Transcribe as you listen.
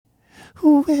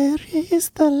Where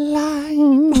is the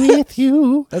line with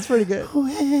you? That's pretty good.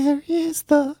 Where is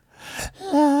the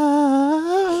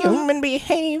line? Human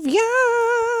behavior.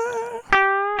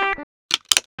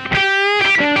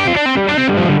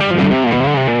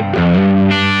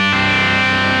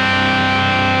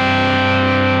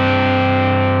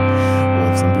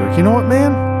 You know what,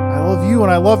 man? I love you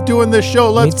and I love doing this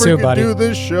show. Let's Me too, freaking buddy. do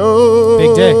this show.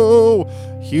 Big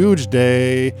day. Huge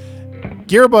day.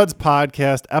 Gearbuds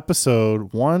Podcast,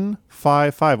 episode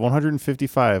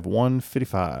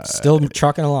 155. Still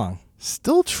trucking along.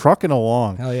 Still trucking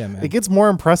along. Hell yeah, man. It gets more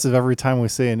impressive every time we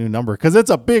say a new number because it's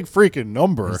a big freaking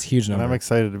number. It's a huge number. And I'm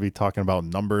excited to be talking about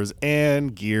numbers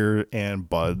and gear and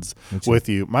buds with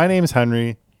you. My name's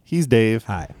Henry. He's Dave.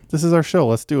 Hi. This is our show.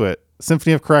 Let's do it.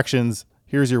 Symphony of Corrections.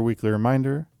 Here's your weekly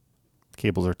reminder.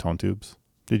 Cables are tone tubes.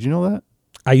 Did you know that?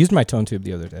 I used my tone tube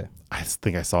the other day. I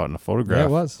think I saw it in a photograph. Yeah,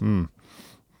 it was.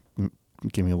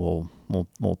 Give me a little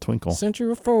twinkle. Sent you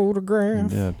a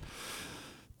photograph. Yeah.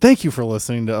 Thank you for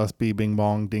listening to us be bing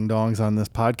bong ding dongs on this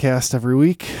podcast every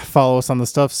week. Follow us on the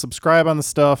stuff. Subscribe on the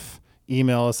stuff.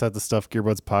 Email us at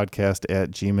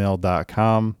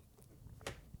thestuffgearbudspodcast@gmail.com.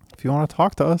 If you want to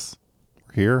talk to us,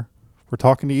 we're here. We're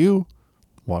talking to you.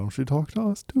 Why don't you talk to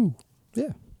us too?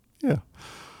 Yeah. Yeah.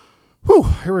 Whew,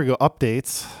 here we go.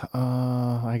 Updates.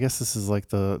 I guess this is like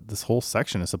this whole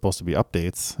section is supposed to be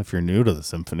updates if you're new to the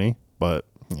Symphony, but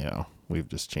we've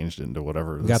just changed it into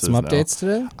whatever. We got some updates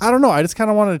today? I don't know. I just kind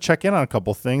of wanted to check in on a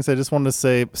couple things. I just wanted to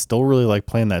say, still really like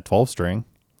playing that 12 string.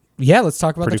 Yeah, let's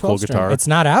talk about Pretty the 12 cool string. guitar. It's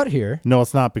not out here. No,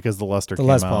 it's not because the Lester The came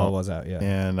Les out. Paul was out, yeah.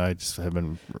 And I just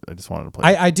wanted to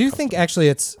play. I do think actually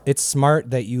it's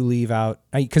smart that you leave out,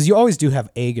 because you always do have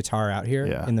a guitar out here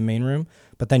in the main room,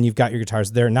 but then you've got your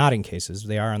guitars. They're not in cases.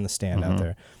 They are on the stand out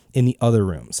there in the other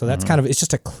room. So that's kind of, it's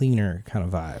just a cleaner kind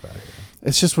of vibe out here.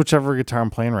 It's just whichever guitar I'm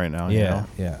playing right now. you know?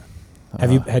 Yeah.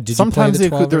 Did you play Sometimes the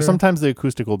 12 sometimes the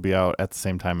acoustic will be out at the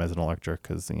same time as an electric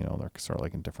because they're sort of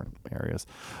like in different areas.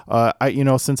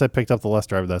 Since I picked up the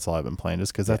Lester, that's all I've been playing,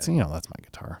 just because that's my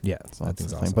guitar. Yeah, so that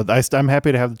thing's awesome. But I'm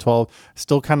happy to have the 12.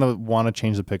 Still kind of want to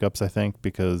change the pickups, I think,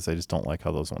 because I just don't like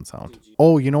how those ones sound.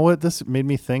 Oh, you know what? This made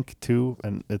me think too,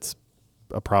 and it's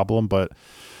a problem, but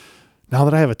now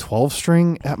that I have a 12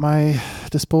 string at my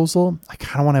disposal, I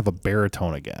kind of want to have a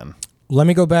baritone again. Let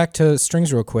me go back to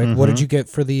strings real quick. What did you get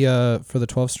for the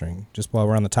 12 string? Just while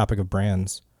we're on the topic of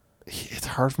brands. It's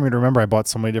hard for me to remember. I bought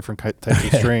so many different types of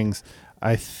strings.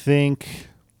 I think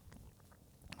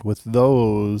with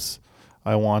those,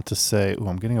 I want to say,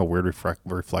 I'm getting a weird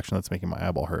reflection that's making my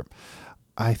eyeball hurt.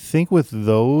 I think with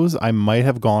those, I might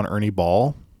have gone Ernie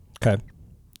Ball. Okay.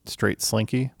 Straight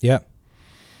slinky. Yeah.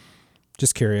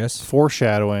 Just curious.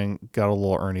 Foreshadowing, got a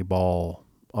little Ernie Ball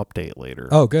update later.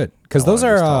 Oh, good. Because those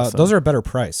are a better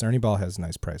price. Ernie Ball has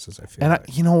nice prices, I feel. And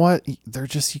like. you know what? They're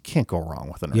just, you can't go wrong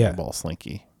with an Ernie Ball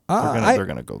slinky. They're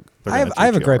gonna go. I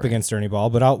have a gripe against Ernie Ball,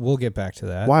 but we'll get back to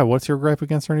that. Why? What's your gripe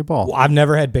against Ernie Ball? Well, I've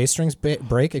never had bass strings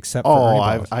break except for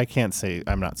Ernie Ball. I can't say.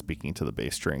 I'm not speaking to the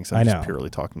bass strings. I'm just purely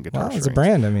talking guitar strings. It's a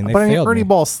brand. I mean, they but failed Ernie me.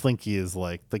 Ball slinky is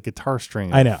like the guitar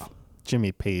string. I know.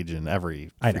 Jimmy Page and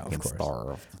every freaking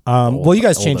star. Well, you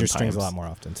guys change your strings a lot more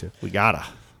often too. We gotta.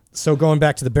 So going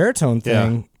back to the baritone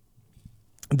thing,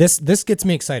 this gets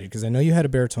me excited because I know you had a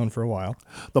baritone for a while.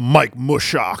 The Mike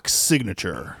Mushock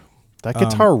signature. That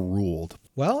guitar ruled.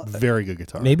 Well, very good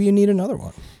guitar. Maybe you need another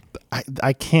one.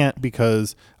 I can't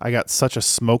because I got such a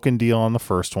smoking deal on the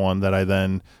first one that I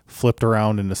then flipped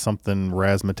around into something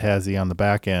razzmatazzy on the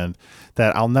back end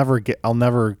that I'll never get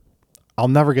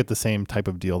the same type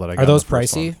of deal that I got. Are those on the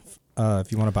first pricey?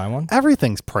 If you want to buy one,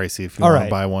 everything's pricey. If you want to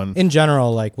buy one, in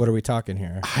general, like what are we talking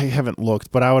here? I haven't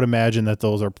looked, but I would imagine that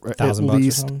those are at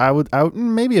least. I would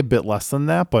maybe a bit less than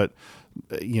that, but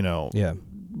a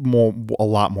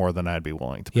lot more than I'd be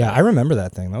willing to pay. Yeah, I remember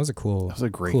that thing. That was a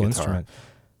great guitar. Instrument.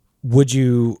 Would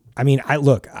you? I mean,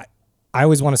 I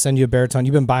always want to send you a baritone.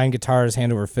 You've been buying guitars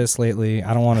hand over fist lately.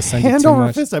 I don't want to send you too much. Hand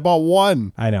over fist. I bought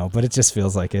one. I know, but it just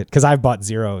feels like it because I've bought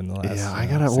 0 in the last. Yeah, I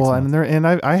got it. Well, and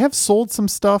I have sold some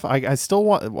stuff. I still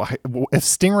want. If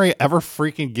Stingray ever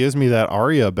freaking gives me that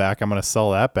Aria back, I'm gonna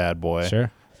sell that bad boy. Sure.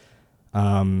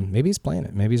 Maybe he's playing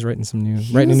it. Maybe he's writing a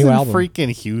new album. Freaking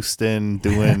Houston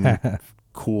doing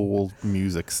cool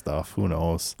music stuff. Who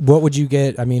knows? What would you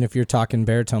get? I mean, if you're talking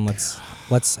baritone, let's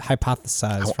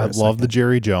hypothesize. I love the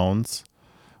Jerry Jones,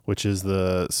 which is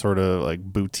the sort of like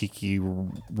boutique-y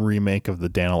remake of the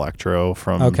Dan Electro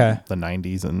from the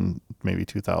 90s and maybe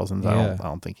 2000s. I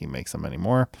don't think he makes them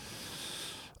anymore.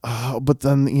 But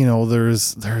then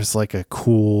there's like a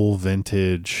cool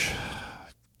vintage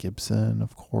Gibson,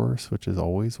 of course, which is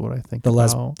always what I think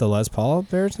about. The Les Paul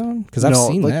baritone? Because I've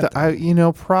seen that.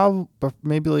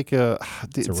 Maybe like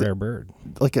it's a rare bird.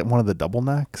 Like at one of the double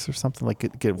necks or something,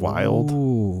 like get wild.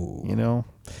 Ooh.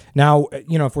 Now,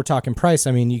 if we're talking price,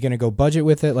 I mean, you're going to go budget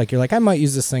with it? Like, you're like, I might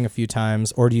use this thing a few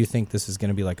times, or do you think this is going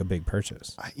to be like a big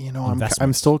purchase?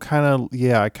 I'm still kind of,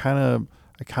 I kind of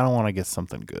want to get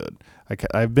something good.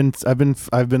 I've been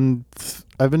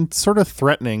sort of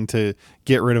threatening to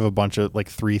get rid of a bunch of like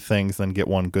 3 things, then get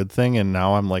one good thing, and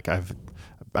now I'm like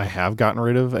I have gotten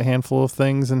rid of a handful of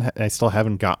things, and I still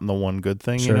haven't gotten the one good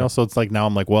thing. Sure. So it's like now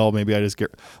I'm like, well, maybe I just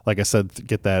get, like I said,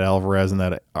 get that Alvarez and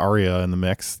that Aria in the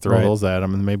mix, throw those at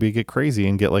them, and maybe get crazy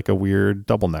and get like a weird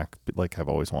double neck like I've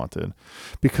always wanted.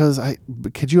 Because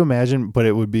could you imagine? But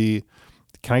it would be,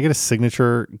 can I get a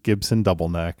signature Gibson double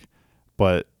neck,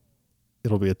 but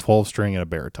it'll be a 12 string and a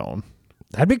baritone?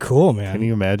 That'd be cool, man. Can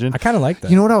you imagine? I kind of like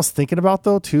that. You know what I was thinking about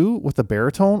though too with the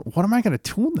baritone? What am I going to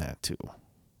tune that to?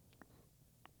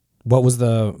 What was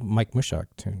the Mike Mushok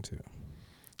tune to?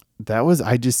 That was,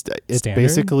 it's Standard?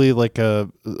 basically like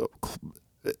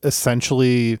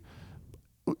essentially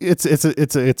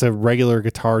it's a regular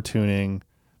guitar tuning,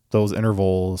 those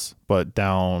intervals, but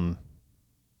down,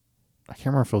 I can't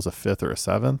remember if it was a 5th or a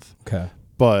 7th. Okay.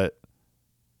 But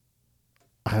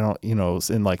I don't, it's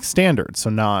in like standard.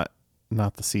 So not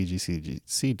the CD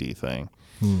thing.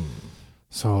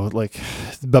 So like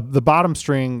the bottom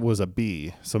string was a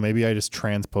B. So maybe I just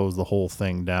transpose the whole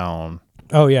thing down.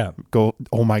 Oh yeah.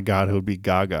 Oh my God, it would be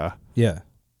Gaga. Yeah.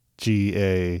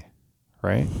 G-A,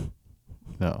 right?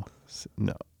 No.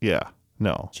 Yeah.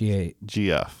 No. G-A.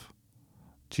 G-F.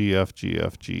 G-F,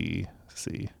 G-F,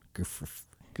 G-C. Goof.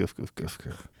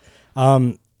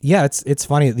 Yeah, it's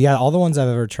funny. Yeah, all the ones I've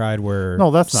ever tried were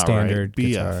that's not standard right.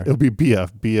 BF. guitar. It'll be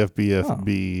BF,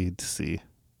 B, C.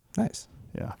 Nice.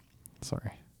 Yeah.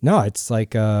 Sorry. No, it's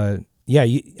like, I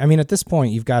mean, at this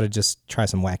point, you've got to just try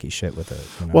some wacky shit with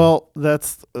it. Well,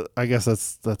 that's, I guess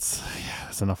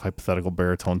that's enough hypothetical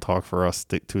baritone talk for us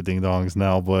two ding dongs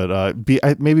now. But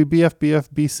maybe BF,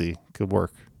 BC could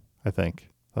work. I think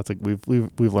that's like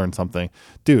we've learned something,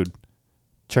 dude.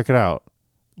 Check it out.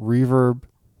 Reverb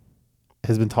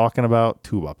has been talking about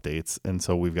tube updates, and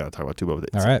so we've got to talk about tube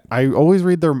updates. All right. I always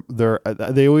read their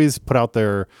they always put out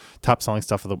their top selling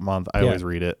stuff of the month. I always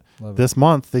read it. This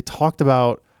month they talked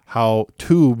about how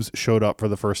tubes showed up for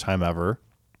the first time ever.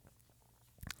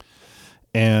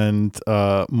 And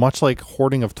much like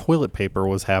hoarding of toilet paper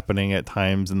was happening at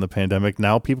times in the pandemic,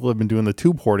 now people have been doing the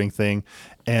tube hoarding thing,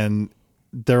 and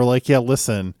they're like, yeah,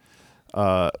 listen,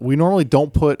 we normally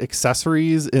don't put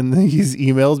accessories in these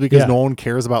emails because no one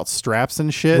cares about straps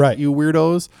and shit, right, you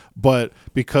weirdos. But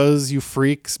because you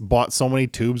freaks bought so many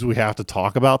tubes, we have to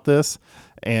talk about this.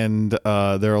 And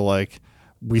they're like,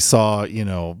 we saw,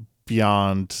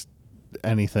 beyond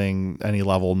anything, any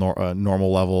level,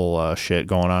 normal level shit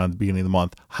going on at the beginning of the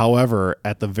month. However,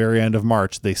 at the very end of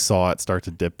March, they saw it start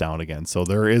to dip down again. So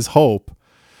there is hope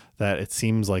that it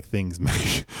seems like things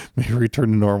may return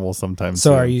to normal sometime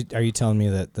soon. So are you telling me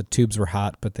that the tubes were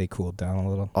hot, but they cooled down a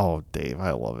little? Oh, Dave,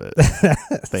 I love it.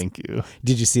 Thank you.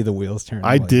 Did you see the wheels turn?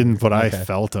 I didn't, but okay. I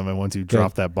felt them. And once you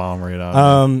dropped that bomb right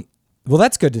on. Well,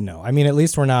 that's good to know. I mean, at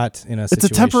least we're not in a situation.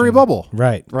 It's a temporary bubble.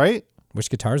 Right. Right? Which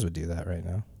guitars would do that right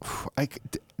now?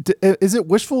 Is it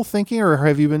wishful thinking, or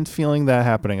have you been feeling that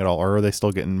happening at all? Or are they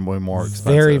still getting way more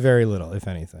expensive? Very, very little, if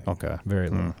anything. Okay. Very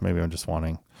little. Maybe I'm just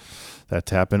wanting that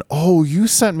to happen. Oh, you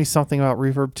sent me something about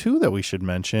Reverb 2 that we should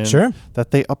mention. Sure.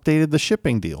 That they updated the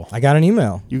shipping deal. I got an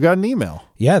email. You got an email?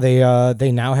 Yeah,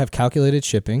 they now have calculated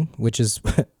shipping, which is...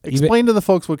 Explain to the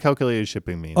folks what calculated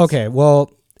shipping means. Okay,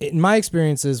 well, in my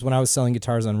experiences when I was selling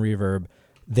guitars on Reverb,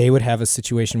 they would have a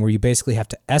situation where you basically have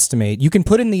to estimate. You can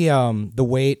put in the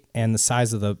weight and the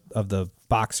size of the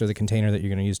box or the container that you're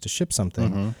going to use to ship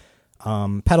something.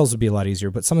 Mm-hmm. Pedals would be a lot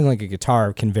easier, but something like a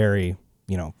guitar can vary,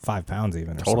 5 pounds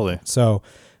even. Or totally. Something. So,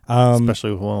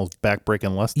 especially with one of those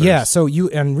back-breaking Lesters. Yeah. So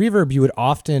on Reverb, you would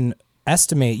often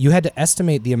estimate. You had to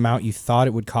estimate the amount you thought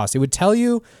it would cost. It would tell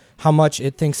you how much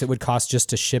it thinks it would cost just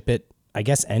to ship it, I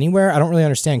guess, anywhere. I don't really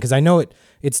understand because I know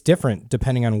it's different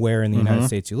depending on where in the United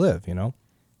States you live.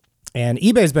 And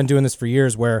eBay's been doing this for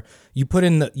years, where you put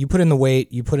in the weight,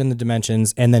 you put in the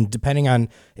dimensions, and then depending on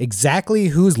exactly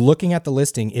who's looking at the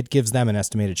listing, it gives them an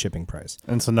estimated shipping price.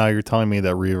 And so now you're telling me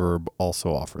that Reverb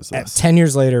also offers this. 10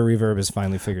 years later, Reverb has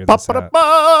finally figured this out.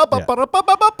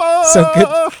 Yeah.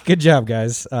 So good job,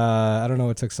 guys. I don't know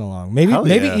what took so long. Maybe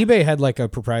eBay had like a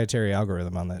proprietary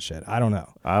algorithm on that shit. I don't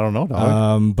know.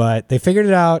 Dog. But they figured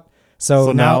it out.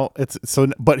 So now it's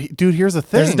but dude, here's the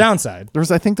thing. There's a downside.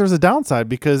 I think there's a downside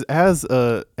because as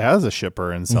a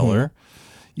shipper and seller,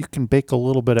 you can bake a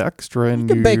little bit extra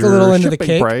into you can bake a little into the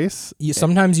cake. Price.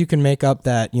 Sometimes you can make up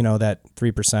that, that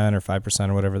 3% or 5%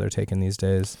 or whatever they're taking these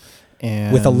days.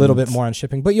 And with a little bit more on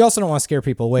shipping. But you also don't want to scare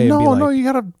people away. No, and be like, no, you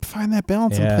got to find that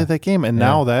balance and play that game. And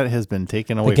now that has been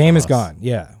taken away. The game is gone,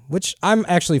 which I'm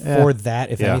actually for that,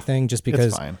 if anything, just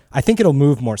because I think it'll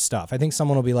move more stuff. I think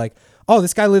someone will be like, oh,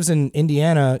 this guy lives in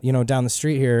Indiana, down the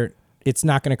street here. It's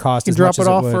not going to cost as much as it would.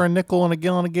 Drop it off for a nickel and a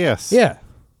gallon of gas. Yeah,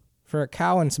 for a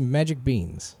cow and some magic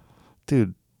beans.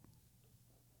 Dude,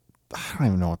 I don't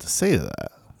even know what to say to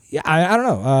that. Yeah, I don't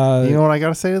know. You know what I got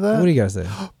to say to that? What do you got to say?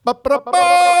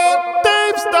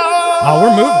 Dave Stocks! Oh,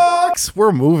 we're moving.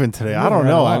 We're moving today. I don't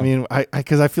know. I mean,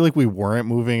 because I feel like we weren't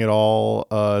moving at all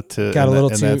to got a little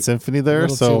too, that symphony there.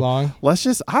 So too long. Let's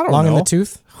just, I don't know. Long in the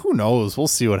tooth? Who knows? We'll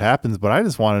see what happens. But I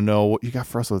just want to know what you got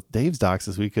for us with Dave's Docs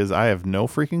this week, because I have no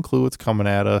freaking clue what's coming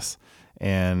at us.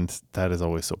 And that is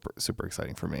always super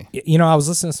exciting for me. I was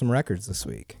listening to some records this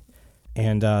week.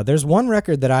 And there's one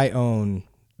record that I own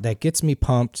that gets me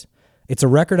pumped. It's a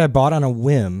record I bought on a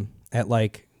whim at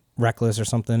like Reckless or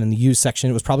something in the used section.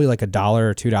 It was probably like $1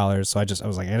 or $2. So I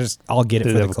was like, I'll get it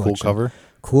for the collection. Cool cover?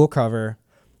 Cool cover.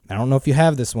 I don't know if you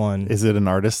have this one. Is it an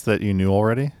artist that you knew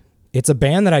already? It's a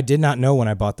band that I did not know when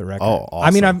I bought the record. Oh, awesome.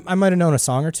 I mean, I might have known a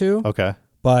song or two. Okay.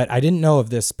 But I didn't know of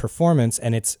this performance,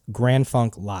 and it's Grand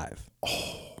Funk Live.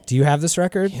 Oh. Do you have this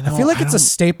record? I feel like it's a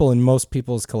staple in most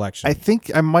people's collection. I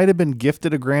think I might have been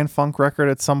gifted a Grand Funk record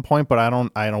at some point, but I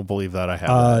don't believe that I have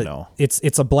that. No.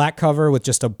 It's a black cover with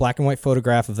just a black and white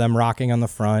photograph of them rocking on the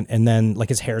front, and then like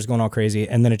his hair's going all crazy,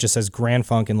 and then it just says Grand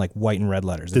Funk in like white and red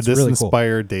letters. Did this really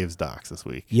inspire Dave's Docs this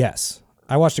week? Yes.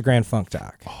 I watched a Grand Funk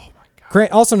doc. Oh my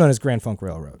God. Also known as Grand Funk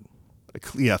Railroad.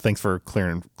 Yeah, thanks for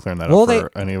clearing that up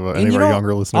for any of our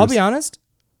younger listeners. I'll be honest.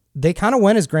 They kind of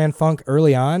went as Grand Funk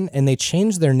early on, and they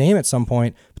changed their name at some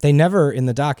point, but they never in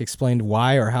the doc explained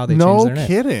why or how they changed their name. No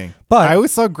kidding. But I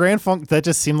always thought Grand Funk, that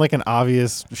just seemed like an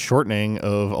obvious shortening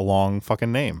of a long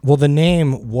fucking name. Well, the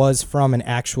name was from an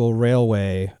actual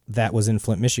railway that was in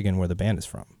Flint, Michigan, where the band is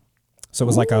from. So it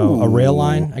was like a rail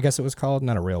line, I guess it was called,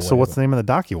 not a railway. So what's the name of the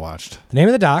doc you watched? The name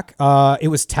of the doc, it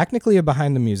was technically a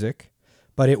Behind the Music.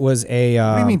 But it was a...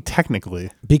 what do you mean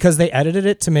technically? Because they edited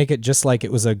it to make it just like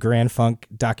it was a Grand Funk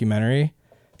documentary.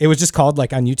 It was just called,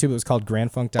 like on YouTube, it was called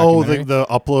Grand Funk documentary. Oh, the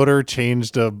uploader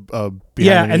changed a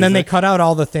yeah, and then they cut out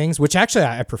all the things, which actually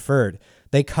I preferred.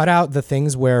 They cut out the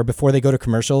things where before they go to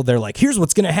commercial, they're like, here's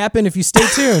what's going to happen if you stay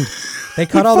tuned. They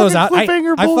cut all those out. I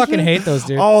fucking hate those,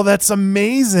 dude. Oh, that's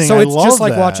amazing. So it's just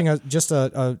like watching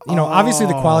obviously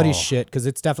the quality's shit because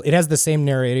it has the same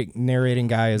narrating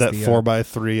guy as that the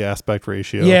 4:3 aspect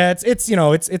ratio. Yeah, it's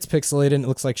pixelated and it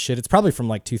looks like shit. It's probably from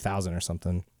like 2000 or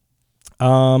something.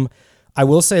 I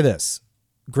will say this.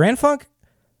 Grand Funk,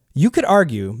 many could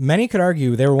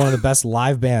argue they were one of the best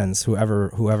live bands who ever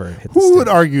hit the Who stage. would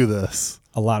argue this?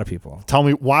 A lot of people. Tell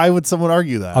me, why would someone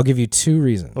argue that? I'll give you 2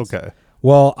 reasons. Okay.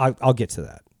 Well, I'll get to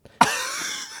that.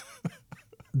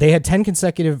 They had 10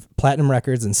 consecutive platinum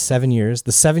records in 7 years,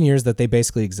 the 7 years that they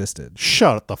basically existed.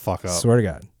 Shut the fuck up. Swear to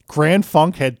God. Grand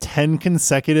Funk had 10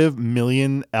 consecutive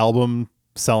million album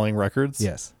selling records?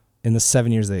 Yes. In the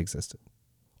 7 years they existed.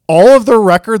 All of their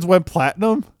records went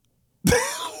platinum?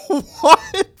 What?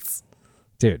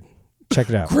 Dude, check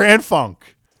it out. Grand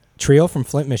Funk. Trio from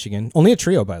Flint, Michigan. Only a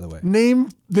trio, by the way. Name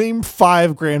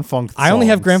 5 Grand Funk songs. I only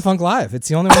have Grand Funk Live. It's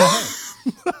the only one I have.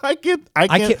 I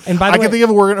can think of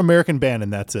we're an American band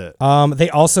and that's it. They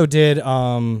also did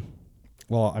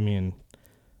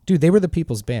dude, they were the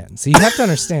people's band. So you have to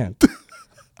understand.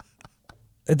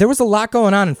 There was a lot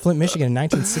going on in Flint, Michigan in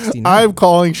 1969. I'm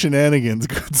calling shenanigans,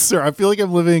 good sir. I feel like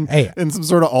I'm living in some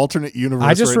sort of alternate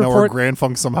universe now where Grand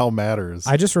Funk somehow matters.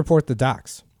 I just report the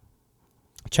docs.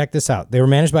 Check this out. They were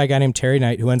managed by a guy named Terry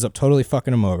Knight who ends up totally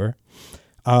fucking them over.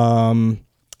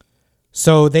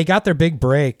 So they got their big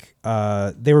break.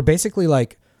 They were basically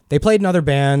like, they played in other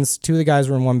bands. 2 of the guys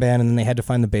were in one band and then they had to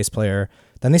find the bass player.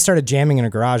 Then they started jamming in a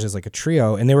garage as like a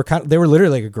trio and they were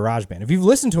literally like a garage band. If you've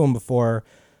listened to them before,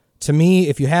 to me,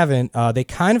 if you haven't, they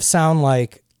kind of sound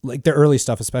like their early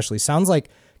stuff especially sounds like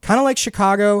kind of like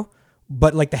Chicago,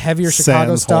 but like the heavier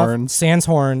Chicago stuff. Sans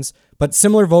horns, but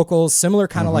similar vocals, similar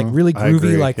kind of like really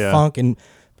groovy, like funk and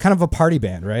kind of a party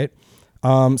band, right?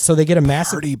 So they get a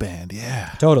massive party band,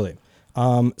 yeah, totally.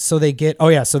 So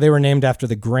they were named after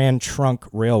the Grand Trunk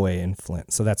Railway in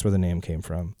Flint. So that's where the name came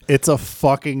from. It's a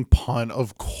fucking pun.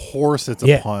 Of course it's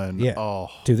a pun. Yeah. Oh.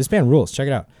 Dude, this band rules. Check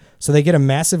it out. So they get a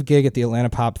massive gig at the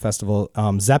Atlanta Pop Festival.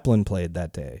 Zeppelin played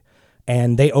that day.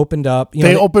 And they opened up.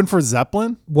 They opened for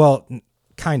Zeppelin? Well,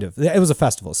 kind of. It was a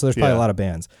festival, so there's probably Yeah. a lot of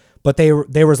bands. But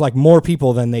there was like more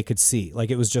people than they could see. Like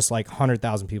it was just like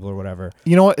 100,000 people or whatever.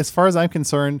 You know what? As far as I'm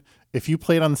concerned, if you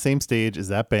played on the same stage as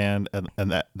that band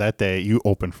and that day, you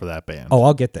opened for that band. Oh,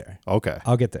 I'll get there. Okay.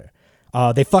 I'll get there.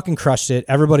 They fucking crushed it.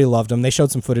 Everybody loved them. They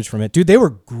showed some footage from it. Dude, they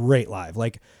were great live.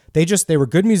 Like they were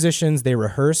good musicians. They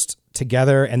rehearsed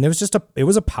together, and it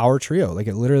was a power trio. Like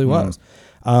it literally was.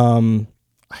 I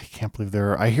can't believe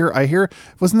I hear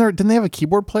didn't they have a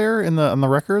keyboard player on the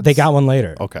records? They got one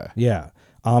later. Okay. Yeah.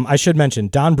 I should mention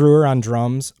Don Brewer on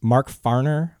drums, Mark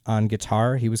Farner on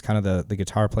guitar. He was kind of the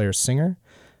guitar player singer.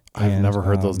 I've never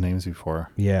heard those names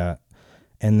before. Yeah.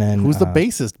 And then who's the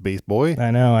bassist, bass boy?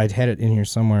 I know I'd had it in here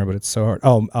somewhere, but it's so hard.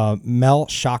 Oh, Mel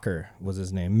Shocker was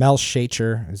his name. Mel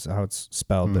Shacher is how it's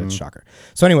spelled, but it's Shocker.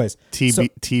 So anyways,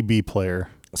 TB player.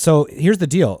 So here's the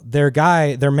deal. Their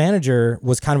manager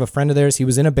was kind of a friend of theirs. He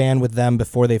was in a band with them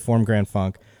before they formed Grand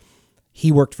Funk.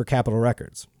 He worked for Capitol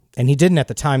Records. And he didn't at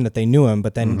the time that they knew him,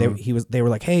 but then they were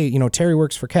like, hey, Terry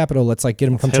works for Capitol. Let's like get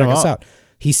him come check us out.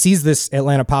 He sees this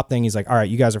Atlanta pop thing. He's like, all right,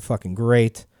 you guys are fucking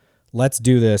great. Let's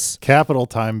do this. Capitol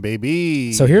time,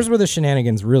 baby. So here's where the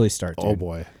shenanigans really start, dude. Oh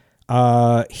boy.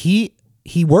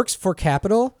 He works for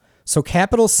Capitol. So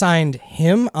Capitol signed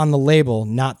him on the label,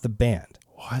 not the band.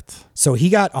 What? So he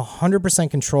got 100%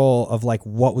 control of like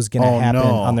what was going to happen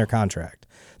no. on their contract.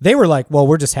 They were like, well,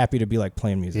 we're just happy to be like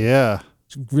playing music. Yeah.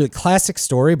 Really classic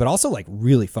story, but also like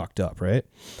really fucked up, right?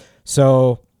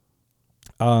 So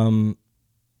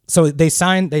they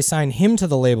signed him to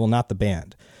the label, not the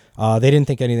band. They didn't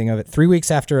think anything of it. 3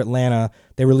 weeks after Atlanta,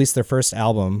 they released their first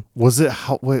album. Was it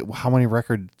how many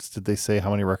records did they say?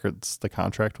 How many records the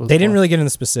contract was? They didn't really get into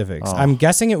specifics. I'm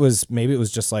guessing it was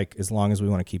just like as long as we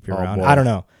want to keep you around. Boy. I don't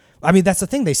know. I mean, that's the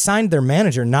thing. They signed their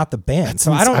manager, not the band.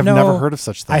 So I don't know. I've never heard of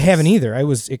such things. I haven't either.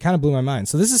 It kind of blew my mind.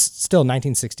 So this is still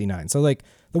 1969. So like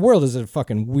the world is a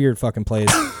fucking weird fucking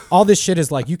place. All this shit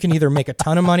is like you can either make a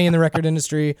ton of money in the record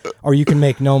industry or you can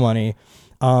make no money.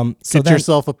 Get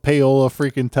yourself a payola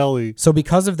freaking telly. So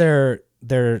because of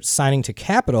their signing to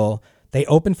Capitol, they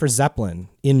opened for Zeppelin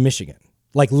in Michigan.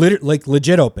 Like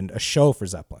legit opened a show for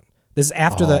Zeppelin. This is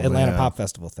after the Atlanta Pop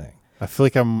Festival thing. I feel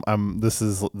like this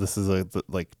is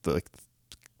the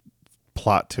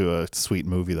plot to a sweet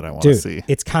movie that I want to see.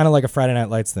 It's kind of like a Friday Night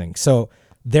Lights thing. So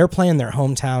they're playing their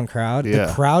hometown crowd. Yeah.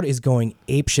 The crowd is going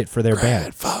apeshit for their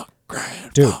band.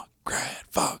 Dude.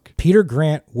 Peter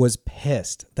Grant was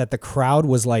pissed that the crowd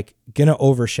was like gonna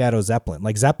overshadow Zeppelin.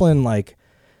 Like Zeppelin, like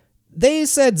they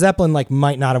said Zeppelin like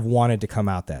might not have wanted to come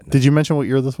out that night. Did you mention what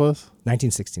year this was?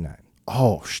 1969.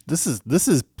 Oh, this is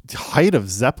height of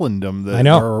Zeppelindom. I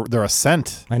know. Their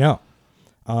ascent. I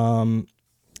know.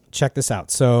 Check this out.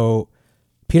 So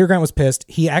Peter Grant was pissed.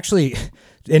 He actually,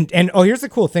 and here's the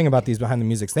cool thing about these behind the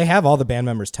musics. They have all the band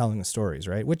members telling the stories,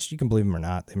 right? Which you can believe them or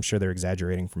not. I'm sure they're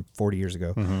exaggerating from 40 years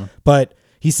ago. Mm-hmm. But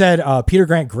he said Peter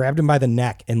Grant grabbed him by the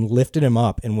neck and lifted him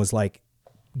up and was like,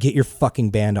 "Get your fucking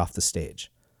band off the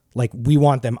stage. Like we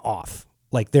want them off.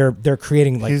 Like they're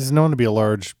creating like." He's known to be a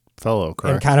large fellow,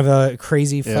 correct? And kind of a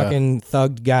crazy fucking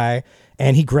thugged guy.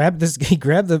 And he grabbed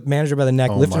the manager by the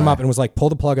neck, lifted him up, and was like, "Pull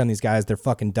the plug on these guys. They're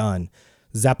fucking done.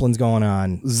 Zeppelin's going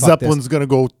on. Zeppelin's gonna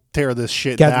go tear this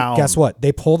shit down." Guess what?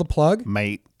 They pull the plug,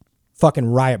 mate. Fucking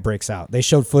riot breaks out. They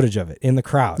showed footage of it in the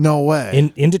crowd. No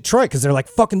way. In Detroit, because they're like,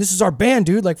 "Fucking, this is our band,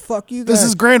 dude. Like, fuck you guys. This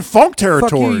is Grand Funk territory.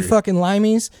 Fuck you, you fucking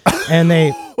limeys." And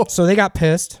they got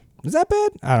pissed. Is that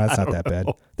bad? I don't know. It's not that bad.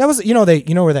 That was, you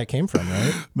know where that came from,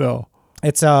 right? No.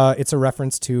 It's a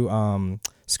reference to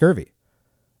scurvy.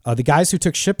 The guys who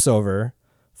took ships over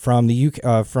from the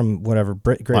UK, from whatever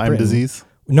Great Britain. Disease.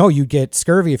 No, you get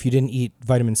scurvy if you didn't eat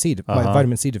vitamin C,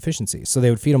 vitamin C deficiency. So they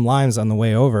would feed them limes on the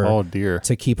way over. Oh dear.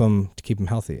 To keep them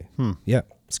healthy. Yeah,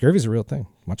 scurvy's a real thing.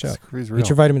 Watch out. Scurvy's real. Eat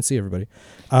your vitamin C, everybody.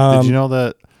 Did you know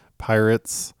that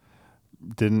pirates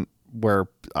didn't wear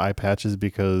eye patches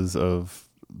because of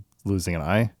losing an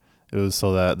eye? It was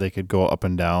so that they could go up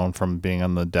and down from being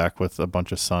on the deck with a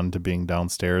bunch of sun to being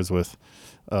downstairs with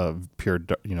pure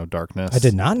darkness. I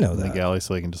did not know that. In the galley,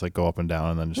 so they can just like go up and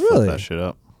down and then just flip that shit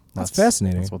up. That's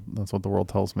fascinating. That's what the world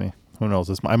tells me. Who knows?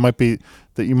 I might be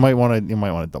that you might want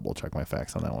to double check my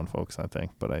facts on that one, folks. I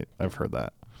think, but I've heard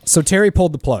that. So Terry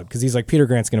pulled the plug because he's like, Peter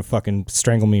Grant's gonna fucking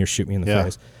strangle me or shoot me in the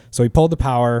face. So he pulled the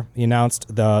power. He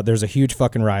announced there's a huge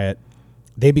fucking riot.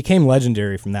 They became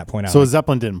legendary from that point on. So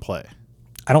Zeppelin didn't play.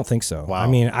 I don't think so. Wow. I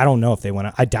mean, I don't know if they went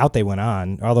on. I doubt they went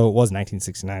on, although it was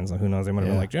 1969, so who knows? They might have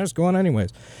been like, just go on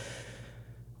anyways.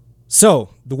 So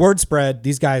the word spread.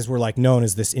 These guys were like known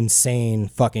as this insane,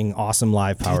 fucking awesome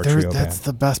live power trio. That's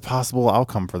the best possible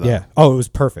outcome for them. Yeah. Oh, it was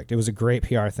perfect. It was a great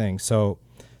PR thing. So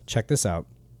check this out.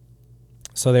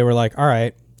 So they were like, all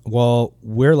right, well,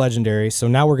 we're legendary, so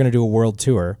now we're going to do a world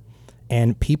tour.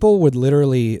 And people would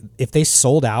literally, if they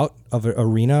sold out of an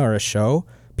arena or a show,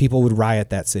 people would riot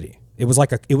that city. It was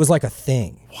like a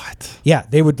thing. What? Yeah,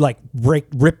 they would like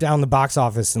rip down the box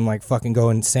office and like fucking go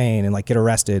insane and like get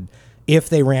arrested if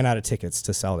they ran out of tickets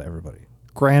to sell to everybody.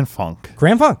 Grand Funk.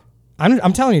 Grand Funk.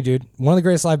 I'm telling you, dude, one of the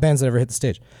greatest live bands that ever hit the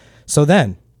stage. So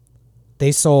then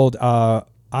they sold on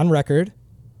record.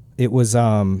 It was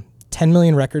 10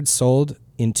 million records sold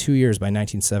in 2 years by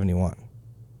 1971.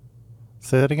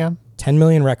 Say that again? 10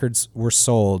 million records were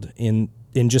sold in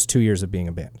just 2 years of being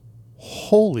a band.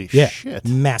 Holy shit.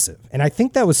 Massive. And I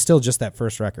think that was still just that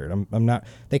first record. I'm not,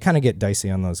 they kind of get dicey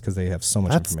on those because they have so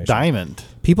much information. That's diamond.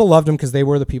 People loved them because they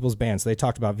were the people's bands. They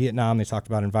talked about Vietnam. They talked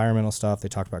about environmental stuff. They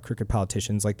talked about crooked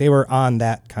politicians. Like they were on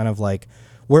that kind of like,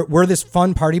 we're this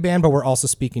fun party band, but we're also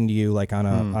speaking to you like on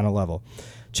a level.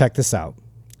 Check this out.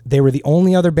 They were the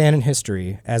only other band in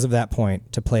history as of that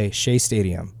point to play Shea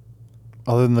Stadium.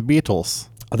 Other than the Beatles.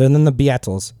 Other than the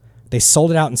Beatles. They sold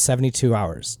it out in 72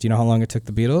 hours. Do you know how long it took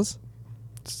the Beatles?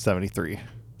 73.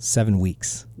 7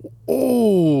 weeks.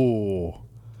 Oh,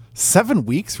 7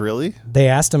 weeks, really? They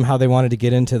asked them how they wanted to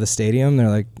get into the stadium. They're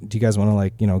like, do you guys want to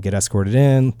like, get escorted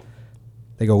in?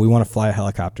 They go, we want to fly a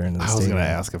helicopter into the stadium. I was going to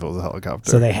ask if it was a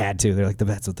helicopter. So they had to. They're like,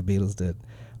 that's what the Beatles did.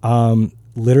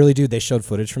 Literally, dude, they showed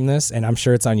footage from this, and I'm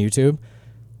sure it's on YouTube.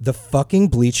 The fucking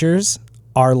bleachers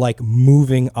are like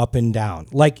moving up and down.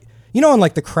 Like, in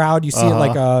like the crowd, you see it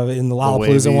like in the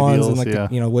Lollapalooza ones and like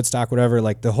the, Woodstock, whatever,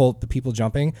 like the people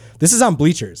jumping. This is on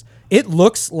bleachers. It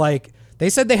looks like they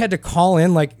said they had to call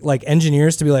in like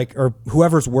engineers to be like, or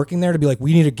whoever's working there to be like,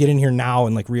 we need to get in here now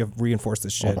and like reinforce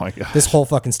this shit. Oh my gosh. This whole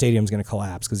fucking stadium's going to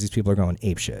collapse because these people are going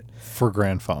ape shit. For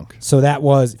Grand Funk. So that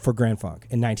was for Grand Funk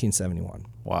in 1971.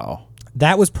 Wow.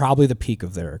 That was probably the peak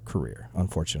of their career,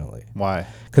 unfortunately. Why?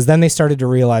 Because then they started to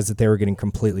realize that they were getting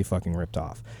completely fucking ripped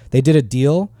off. They did a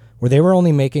deal where they were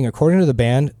only making, according to the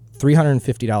band,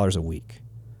 $350 a week.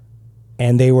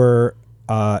 And they were,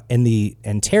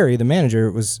 and Terry, the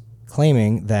manager, was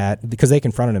claiming that, because they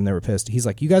confronted him, they were pissed. He's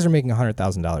like, you guys are making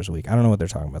 $100,000 a week. I don't know what they're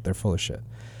talking about. They're full of shit.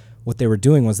 What they were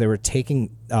doing was they were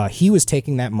taking, he was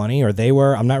taking that money, or they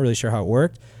were, I'm not really sure how it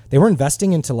worked. They were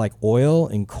investing into like oil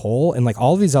and coal and like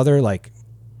all of these other like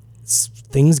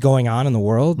things going on in the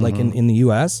world, like in the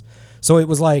US. So it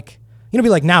was like, be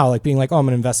like now, like being like, oh, I'm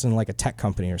going to invest in like a tech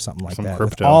company or something like that.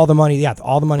 Crypto. With all the money,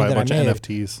 all the money that I made.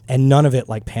 NFTs. And none of it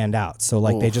like panned out. So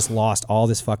like they just lost all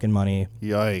this fucking money.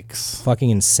 Yikes. Fucking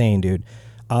insane, dude.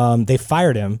 They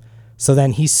fired him. So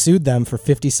then he sued them for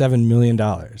 $57 million,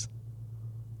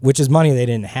 which is money they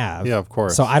didn't have. Yeah, of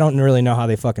course. So I don't really know how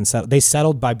they fucking settled. They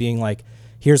settled by being like,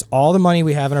 here's all the money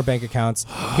we have in our bank accounts.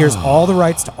 Here's all the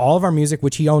rights to all of our music,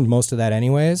 which he owned most of that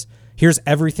anyways. Here's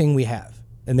everything we have.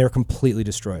 And they're completely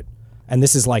destroyed. And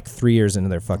this is like 3 years into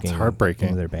their fucking... It's heartbreaking.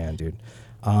 Into their band, dude.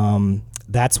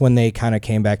 That's when they kind of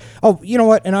came back. Oh, you know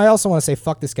what? And I also want to say,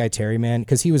 fuck this guy Terry, man,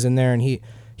 because he was in there and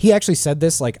he actually said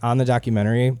this like on the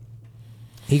documentary.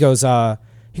 He goes, yeah,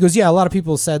 a lot of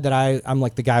people said that I'm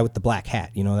like the guy with the black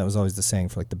hat. That was always the saying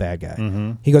for like the bad guy.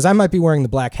 Mm-hmm. He goes, I might be wearing the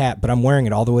black hat, but I'm wearing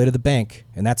it all the way to the bank,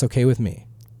 and that's okay with me.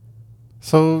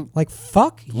 So, like,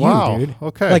 fuck you, dude.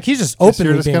 Okay. Like, he's just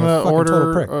openly being a fucking order,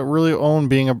 total prick. Really own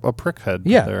being a prickhead.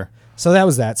 Yeah. There. So that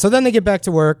was that. So then they get back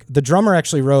to work. The drummer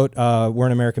actually wrote We're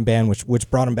an American Band,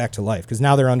 which brought him back to life, because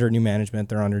now they're under new management,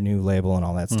 they're under new label and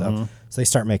all that stuff. So they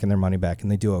start making their money back, and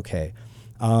they do okay.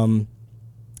 And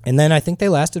then I think they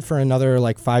lasted for another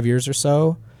like 5 years or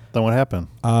so. Then what happened?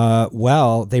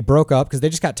 Well, they broke up because they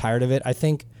just got tired of it. I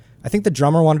think the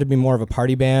drummer wanted to be more of a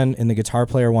party band, and the guitar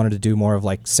player wanted to do more of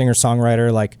like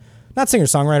singer-songwriter, like not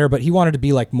singer-songwriter, but he wanted to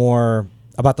be like more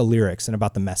about the lyrics and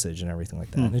about the message and everything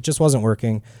like that. And it just wasn't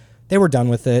working. They were done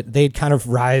with it. They'd kind of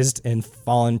rised and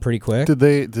fallen pretty quick. Did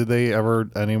they ever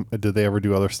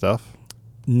do other stuff?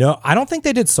 No, I don't think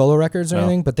they did solo records or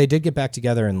anything, but they did get back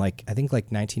together in like, I think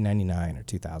like 1999 or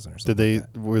 2000 or something.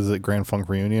 Was it Grand Funk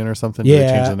Reunion or something? Yeah. Did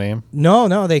they change the name?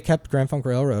 No, they kept Grand Funk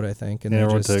Railroad, I think. And they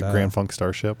never went to Grand Funk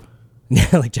Starship?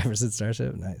 Like Jefferson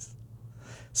Starship? Nice.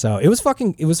 So it was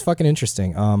fucking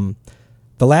interesting.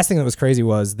 The last thing that was crazy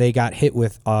was they got hit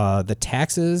with the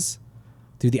taxes.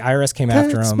 Dude, the IRS came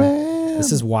after them.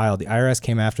 This is wild. The IRS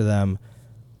came after them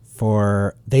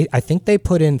I think they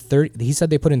put in he said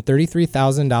they put in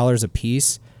 $33,000 a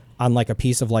piece on like a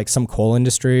piece of like some coal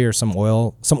industry or some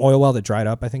oil well that dried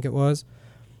up, I think it was.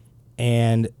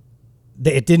 And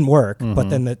it didn't work, but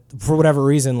then for whatever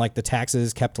reason, like the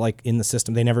taxes kept like in the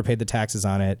system. They never paid the taxes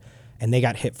on it, and they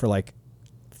got hit for like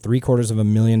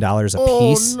 $750,000 a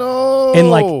piece. No.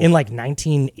 In like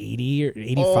 1980 or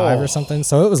 85 or something.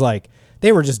 So it was like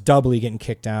they were just doubly getting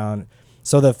kicked down.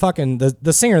 So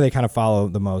the singer they kind of follow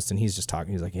the most, and he's just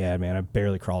talking. He's like, yeah, man, I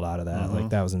barely crawled out of that. Like,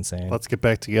 that was insane. Let's get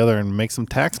back together and make some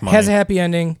tax money. Has a happy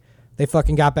ending. They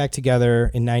fucking got back together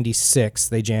in 96.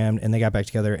 They jammed and they got back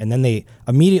together. And then they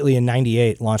immediately in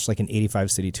 98 launched like an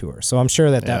 85 city tour. So I'm sure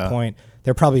that at that point,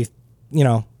 they're probably,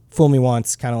 fool me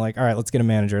once, kind of like, all right, let's get a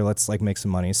manager. Let's like make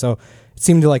some money. So it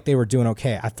seemed like they were doing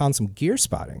okay. I found some gear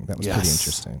spotting that was pretty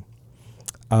interesting.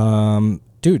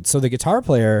 Dude, so the guitar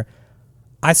player,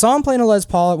 I saw him playing a Les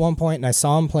Paul at one point, and I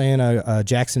saw him playing a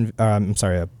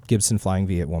Gibson Flying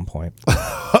V at one point.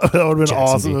 That would have been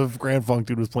awesome if Grand Funk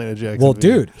Dude was playing a Jackson Well, V.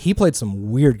 dude, he played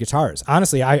some weird guitars.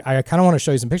 Honestly, I kind of want to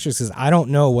show you some pictures because I don't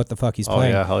know what the fuck he's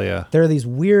playing. Oh, yeah, hell yeah. There are these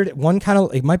weird, one kind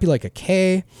of, it might be like a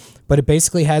K, but it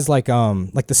basically has like the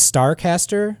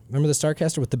Starcaster. Remember the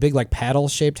Starcaster with the big like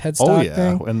paddle-shaped headstock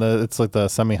thing? And it's like the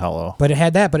semi-hollow. But it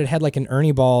had that, but it had like an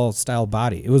Ernie Ball style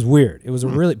body. It was weird. It was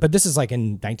but this is like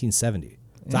in 1970.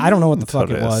 So I don't know what the fuck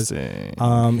it was.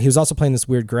 He was also playing this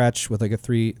weird Gretsch with like a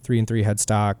 3-3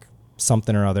 headstock,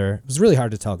 something or other. It was really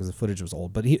hard to tell because the footage was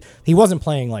old, but he wasn't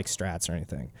playing like Strats or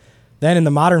anything. Then in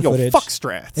the modern footage, fuck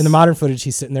Strats. In the modern footage,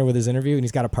 he's sitting there with his interview and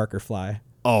he's got a Parker Fly.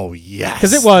 Oh yes,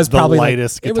 because it was probably the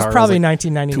lightest. It was probably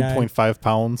 1999, 2.5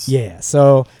 pounds. Yeah.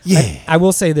 So I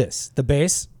will say this: the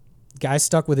bass guy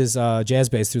stuck with his jazz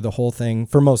bass through the whole thing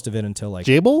for most of it until like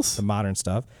Jables, the modern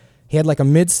stuff. He had like a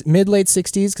mid late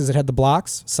 60s because it had the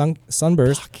blocks,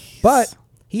 sunburst. But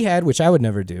he had, which I would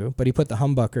never do, but he put the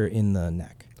humbucker in the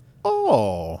neck.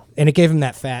 Oh. And it gave him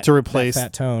that fat to replace that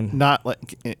fat tone. Not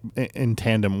like in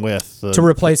tandem with to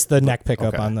replace the neck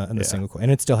pickup on the single coil. And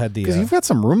it still had the because you've got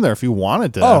some room there if you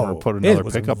wanted to put another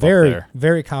pickup up there. Very,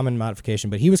 very common modification,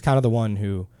 but he was kind of the one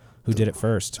who did it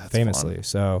first, famously. Fun.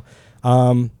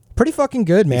 So pretty fucking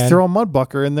good, man. You throw a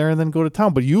Mudbucker in there and then go to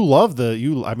town. But you love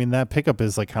that pickup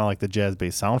is like kind of like the jazz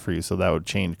bass sound for you. So that would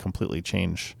completely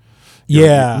change.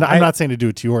 I'm not saying to do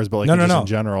it to yours, but like in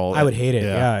general. I would hate it.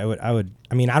 Yeah, I would.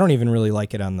 I mean, I don't even really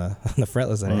like it on the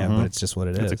fretless that I have, but it's just what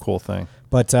it is. It's a cool thing.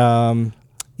 But I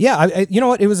you know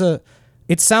what?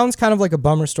 It sounds kind of like a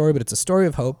bummer story, but it's a story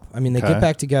of hope. I mean, they get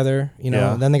back together,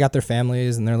 then they got their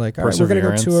families and they're like, all right, we're going to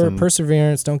go tour.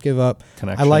 Perseverance, don't give up.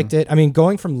 Connection. I liked it. I mean,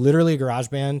 going from literally a garage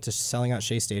band to selling out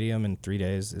Shea Stadium in 3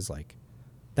 days is like,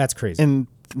 that's crazy. In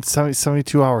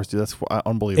 72 hours, dude, that's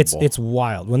unbelievable. It's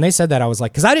wild. When they said that, I was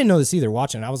like, because I didn't know this either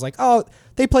watching it. I was like, oh,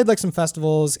 they played like some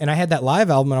festivals and I had that live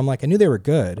album and I'm like, I knew they were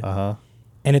good. Uh-huh.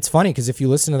 And it's funny because if you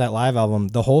listen to that live album,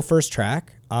 the whole first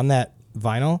track on that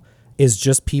vinyl is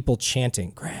just people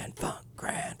chanting Grand Funk,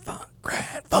 Grand Funk,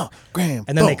 Grand Funk, Grand.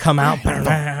 And then they come out, bow,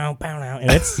 bow, bow,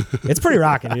 and it's pretty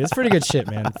rocking, dude. It's pretty good shit,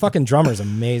 man. The fucking drummer's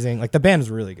amazing. Like the band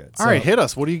is really good. All right, hit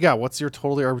us. What do you got? What's your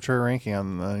totally arbitrary ranking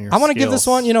on your? I want to give this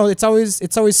one. It's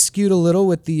always skewed a little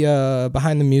with the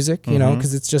behind the music,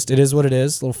 because it is what it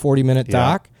is. A little 40-minute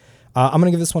doc. I'm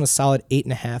gonna give this one a solid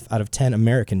 8.5 out of 10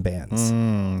 American bands.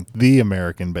 The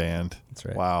American band. That's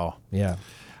right. Wow. Yeah.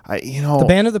 The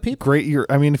band of the people. Great.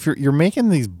 If you're making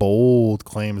these bold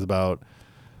claims about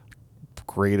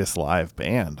greatest live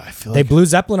band, I feel they like blew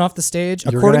Zeppelin off the stage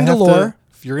according to lore.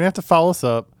 You're gonna have to follow us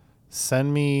up.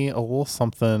 Send me a little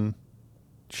something.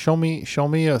 Show me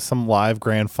some live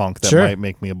Grand Funk that might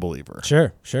make me a believer.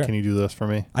 Sure. Can you do this for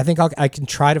me? I think I can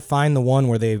try to find the one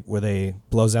where they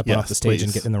blow Zeppelin off the stage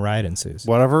and get in the riot ensues.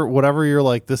 Whatever you're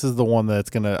like, this is the one that's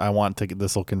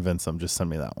this will convince them. Just send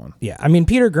me that one. Yeah, I mean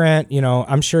Peter Grant,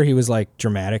 I'm sure he was like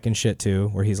dramatic and shit too,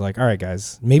 where he's like, all right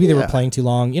guys, maybe they were playing too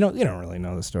long. You don't really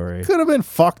know the story. Could have been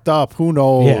fucked up. Who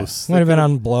knows? Yeah, might have been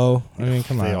on blow. I mean,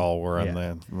 come on. They all were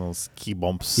on those key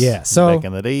bumps. Yeah, so back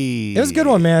in the day, it was a good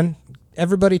one, man.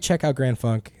 Everybody check out Grand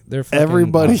Funk. They're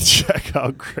fucking check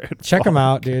out Grand Funk. Check them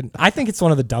out, dude. I think it's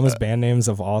one of the dumbest band names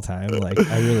of all time. Like,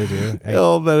 I really do.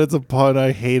 That it's a pun.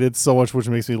 I hate it so much, which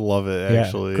makes me love it,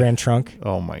 actually. Grand Trunk.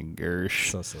 Oh, my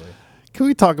gosh. So silly. Can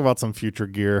we talk about some Future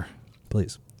Gear?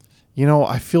 Please.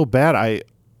 I feel bad.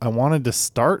 I wanted to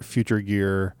start Future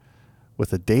Gear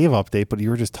with a Dave update, but you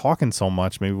were just talking so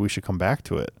much. Maybe we should come back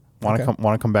to it. Want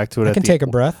to come back to it? I can take a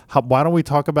breath. Why don't we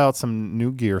talk about some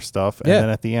new gear stuff, and then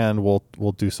at the end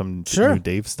we'll do some new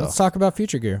Dave stuff. Let's talk about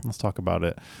Future Gear. Let's talk about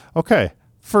it. Okay,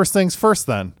 first things first.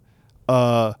 Then,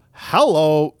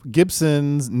 hello,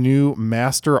 Gibson's new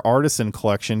Master Artisan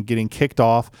collection getting kicked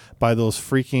off by those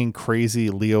freaking crazy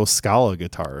Leo Scala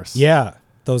guitars. Yeah,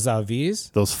 those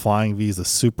Vs, those flying Vs,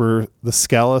 the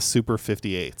Scala Super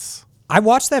 58s. I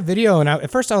watched that video and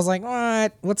at first I was like,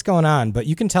 what's going on? But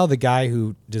you can tell the guy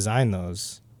who designed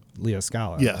those, Leo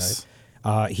Scala. Yes.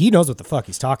 Right? He knows what the fuck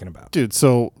he's talking about. Dude,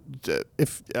 so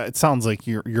if it sounds like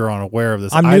you're unaware of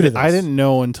this. I'm new to this. I didn't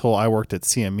know until I worked at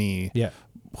CME yeah.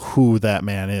 who that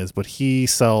man is, but he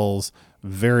sells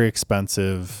very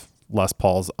expensive Les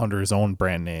Pauls under his own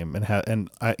brand name, and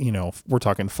we're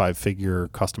talking 5-figure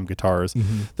custom guitars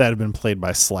that have been played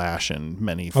by Slash and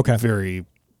many very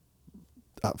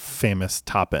famous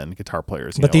top end guitar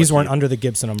players. But these weren't under the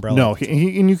Gibson umbrella. No,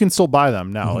 and you can still buy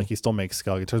them now. Like he still makes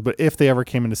scale guitars, but if they ever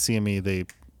came into CME, they're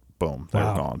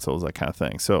gone. So it was that kind of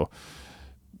thing. So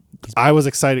I was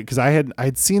excited because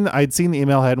I'd seen the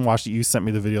email, I hadn't watched it. You sent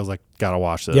me the video. I was like, gotta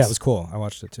watch this. Yeah, it was cool. I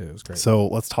watched it too. It was great. So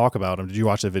let's talk about them. Did you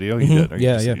watch the video? You did.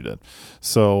 You did.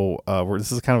 So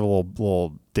this is kind of a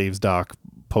little Dave's Doc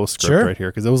postscript right here,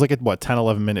 because it was like a 10,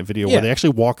 11 minute video where they actually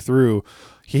walk through.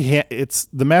 It's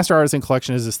the Master Artisan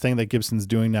Collection is this thing that Gibson's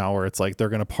doing now, where it's like they're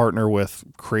going to partner with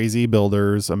crazy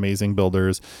builders, amazing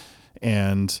builders,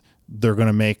 and they're going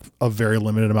to make a very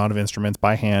limited amount of instruments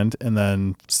by hand and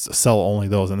then sell only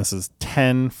those. And this is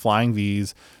 10 Flying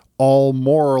Vs, all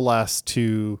more or less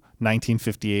to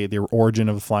 1958, the origin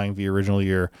of the Flying V original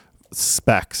year,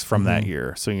 specs from that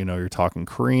year. So, you're talking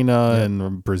Carina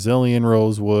and Brazilian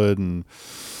Rosewood, and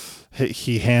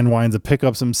he hand winds the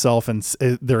pickups himself. And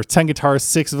there are 10 guitars.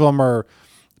 6 of them are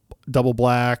double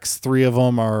blacks. 3 of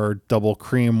them are double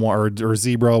cream or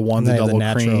zebra. One's a double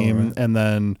cream. Right? And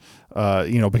then,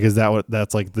 because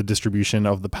that's like the distribution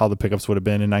of how the pickups would have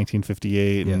been in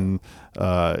 1958. Yeah. And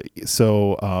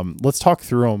let's talk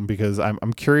through them, because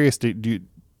I'm curious.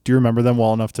 Do you remember them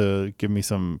well enough to give me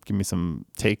some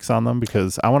takes on them?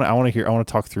 Because I want to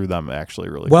talk through them actually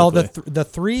really quickly. The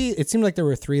 3, it seemed like there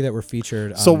were 3 that were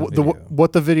featured. So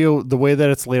the way that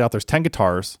it's laid out, there's 10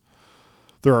 guitars.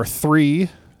 There are 3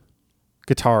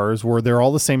 guitars where they're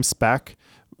all the same spec.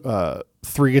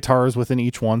 3 guitars within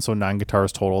each one, so 9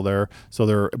 guitars total there.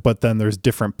 But then there's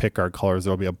different pickguard colors.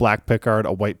 There'll be a black pickguard,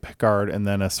 a white pickguard, and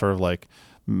then a sort of like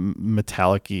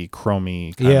metallic-y,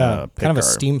 chromy kind of kind of a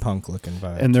steampunk looking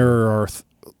vibe. And there are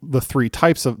the 3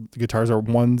 types of guitars.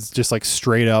 One's just like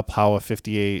straight up how a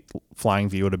 58 Flying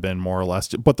V would have been, more or less,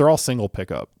 but they're all single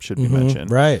pickup, should be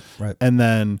mentioned. Right. And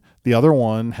then the other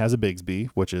one has a Bigsby,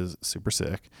 which is super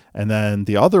sick. And then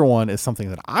the other one is something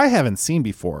that I haven't seen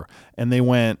before. And they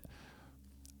went,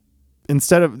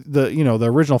 instead of the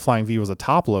original Flying V was a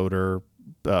top loader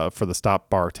for the stop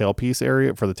bar tailpiece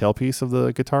area, for the tailpiece of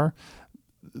the guitar.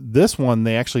 This one,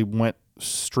 they actually went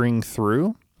string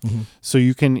through. So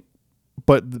you can,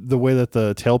 but the way that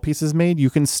the tailpiece is made, you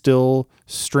can still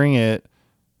string it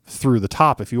through the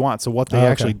top if you want. So what they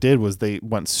actually did was they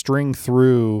went string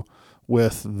through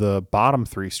with the bottom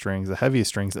 3 strings, the heaviest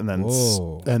strings, and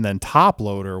then top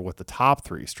loader with the top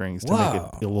 3 strings to make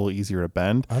it a little easier to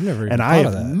bend. I've never even thought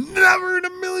of that. Never in a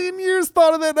million years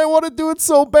thought of that. And I want to do it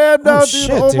so bad now,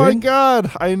 dude. My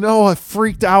God. I know. I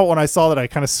freaked out when I saw that. I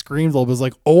kind of screamed a little bit. It was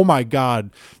like, oh my God,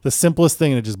 the simplest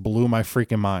thing, and it just blew my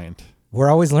freaking mind. We're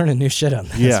always learning new shit on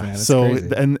this, man. It's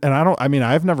crazy. and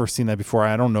I've never seen that before.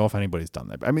 I don't know if anybody's done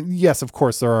that. I mean, yes, of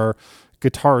course there are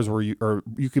guitars where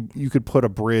you could put a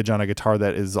bridge on a guitar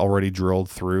that is already drilled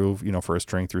through, for a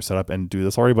string through setup and do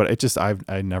this already, but it just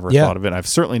I never thought of it. And I've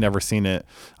certainly never seen it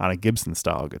on a Gibson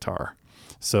style guitar.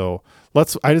 So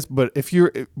but if you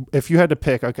had to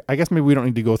pick, I guess maybe we don't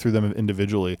need to go through them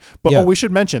individually, but we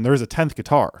should mention there's a 10th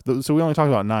guitar. So we only talked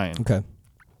about 9. Okay.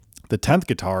 The 10th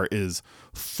guitar is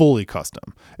fully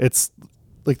custom. It's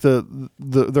like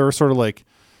there are sort of like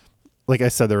I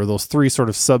said, there are those 3 sort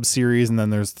of sub-series, and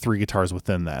then there's 3 guitars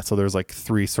within that. So there's like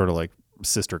 3 sort of like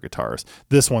sister guitars.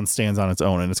 This one stands on its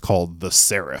own, and it's called the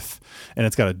Seraph, and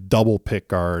it's got a double pick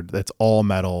guard that's all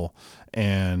metal,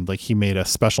 and like he made a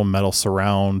special metal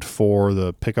surround for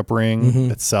the pickup ring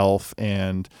itself,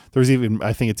 and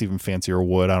I think it's even fancier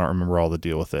wood. I don't remember all the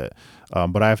deal with it,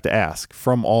 but I have to ask,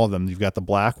 from all of them, you've got the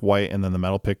black, white, and then the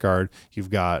metal pick guard. You've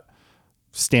got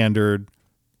standard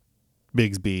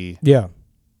Bigsby,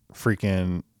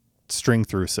 freaking string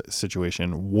through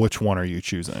situation. Which one are you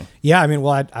choosing? Yeah, I mean,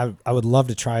 well, I would love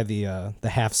to try the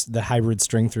hybrid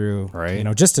string through,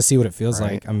 right? Just to see what it feels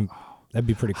like. That'd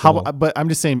be pretty cool. But I'm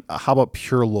just saying, how about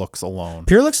pure looks alone?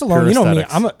 Pure looks alone. Pure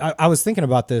aesthetics. Me. I was thinking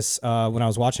about this when I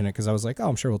was watching it, because I was like, oh,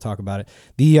 I'm sure we'll talk about it.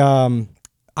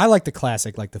 I like the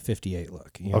classic, like the 58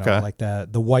 look. Like the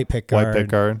white pick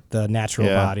guard, the natural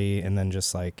body, and then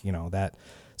just like that.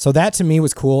 So that to me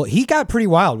was cool. He got pretty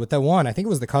wild with that one. I think it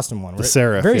was the custom one. The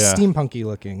Seraph, very steampunky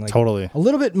looking. Like, totally. A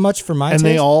little bit much for my taste.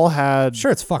 And they all had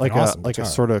it's fucking awesome. Like a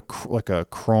sort of like a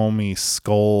chromy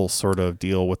skull sort of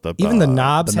deal with the even the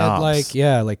knobs had like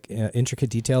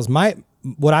intricate details.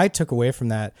 What I took away from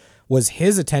that was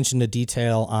his attention to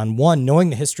detail on knowing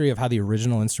the history of how the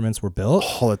original instruments were built,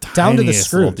 down to the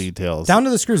screws, details, down to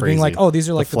the screws, being like, oh, these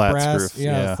are like the flat brass,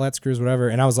 screws, flat screws, whatever.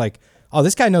 And I was like, oh,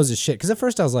 this guy knows his shit. Because at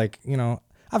first I was like,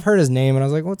 I've heard his name, and I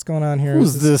was like, "What's going on here?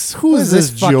 Who's this? Who's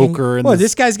this joker? Fucking,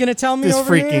 this guy's gonna tell me this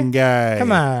over freaking here? guy?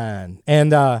 Come on!"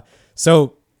 And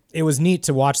so it was neat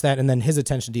to watch that, and then his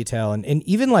attention detail, and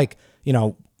even like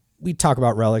we talk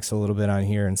about relics a little bit on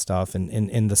here and stuff,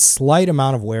 and the slight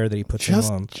amount of wear that he puts in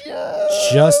them,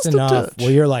 just enough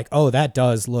where you're like, oh, that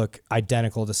does look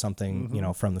identical to something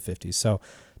from the 50s. So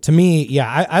to me,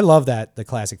 yeah, I love the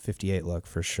classic 58 look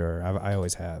for sure. I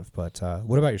always have. But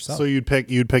what about yourself? So you'd pick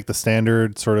the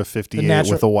standard sort of 58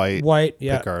 with a white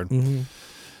pickguard. Mm-hmm.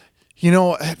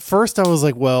 At first I was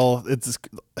like, well, it's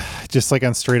just like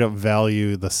on straight up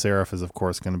value, the Seraph is of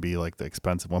course going to be like the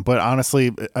expensive one. But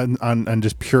honestly, on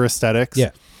just pure aesthetics,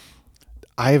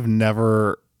 I've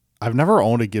never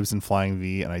owned a Gibson Flying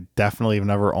V, and I definitely have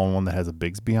never owned one that has a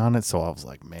Bigsby on it. So I was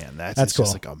like, man, that's cool.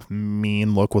 Just like a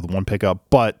mean look with one pickup.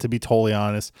 But to be totally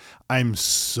honest, I'm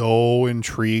so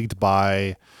intrigued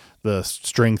by the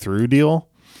string through deal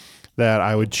that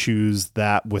I would choose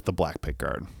that with the black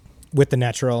pickguard. With the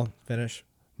natural finish,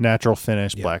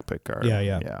 black pickguard.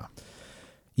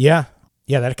 Yeah.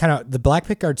 That kind of the black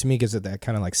pickguard to me gives it that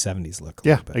kind of like 70s look.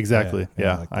 Yeah, exactly.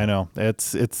 Yeah, like I know.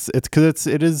 It's because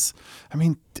it is. I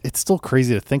mean, it's still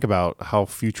crazy to think about how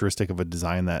futuristic of a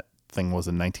design that thing was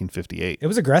in 1958. It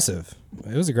was aggressive.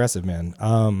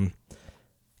 Man.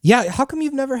 Yeah. How come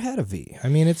you've never had a V? I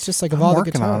mean, it's just like of all the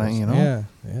guitars. I'm working on it.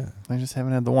 Yeah. I just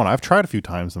haven't had the one. I've tried a few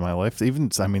times in my life.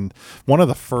 One of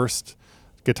the first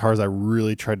guitars I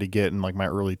really tried to get in like my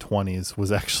early 20s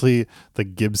was actually the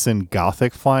Gibson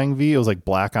Gothic Flying V. It was like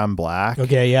black on black.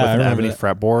 Okay, yeah, with an ebony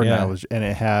fretboard, and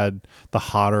it had the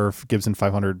hotter Gibson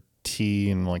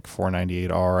 500T and like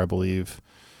 498R, I believe,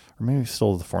 or maybe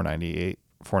still the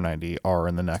 490R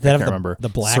in the neck. I can't remember. The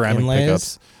black ceramic inlays?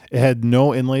 pickups. It had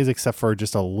no inlays except for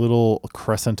just a little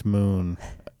crescent moon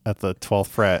at the 12th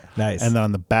fret. Nice. And then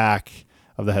on the back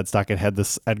of the headstock, it had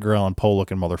this Edgar Allan Poe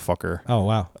looking motherfucker. Oh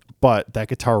wow. But that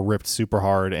guitar ripped super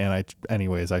hard, and I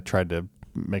tried to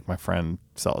make my friend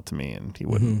sell it to me, and he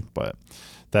wouldn't. But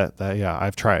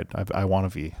I've tried. I want a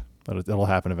V, but it'll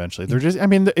happen eventually. They're just,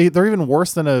 they're even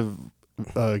worse than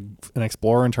an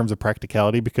Explorer in terms of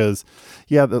practicality because,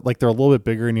 they're a little bit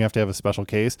bigger, and you have to have a special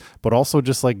case. But also,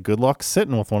 just like good luck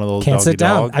sitting with one of those. Can't sit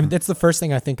down. That's the first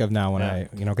thing I think of now when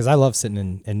because I love sitting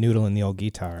and noodling the old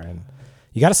guitar and.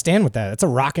 You got to stand with that. It's a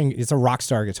rock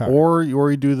star guitar. Or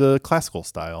you do the classical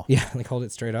style. Yeah, like hold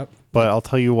it straight up. But I'll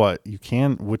tell you what,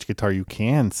 which guitar you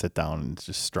can sit down and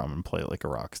just strum and play like a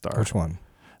rock star. Which one?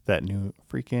 That new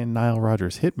freaking Nile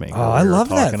Rodgers Hitmaker. Oh, I love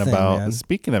that thing, man.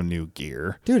 Speaking of new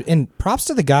gear. Dude, and props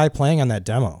to the guy playing on that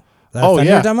demo. That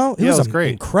Fender demo? It was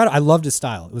great. Incredible. I loved his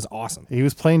style. It was awesome. He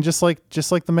was playing just like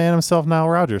the man himself, Nile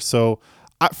Rodgers. So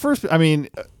at first,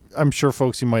 I'm sure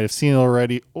folks, you might have seen it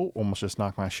already. Oh, almost just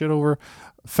knocked my shit over.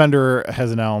 Fender has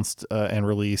announced and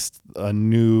released a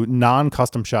new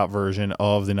non-custom shop version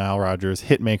of the Nile Rodgers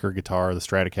Hitmaker guitar, the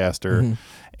Stratocaster,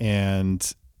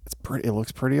 and it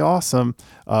looks pretty awesome.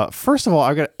 First of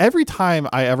all, every time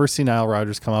I ever see Nile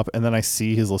Rodgers come up, and then I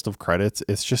see his list of credits,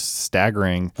 it's just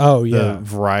staggering. Oh yeah, the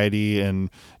variety and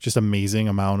just amazing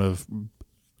amount of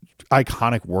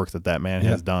iconic work that man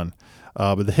has done.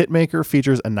 But the Hitmaker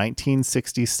features a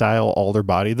 1960 style alder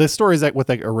body. The story is that with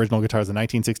the original guitar is a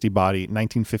 1960 body,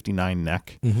 1959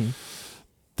 neck. Mm-hmm.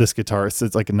 This guitar, it's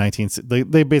like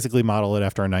they basically model it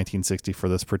after a 1960 for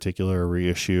this particular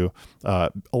reissue.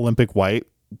 Olympic white,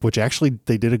 which actually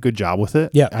they did a good job with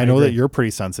it. Yeah, I know that you're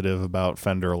pretty sensitive about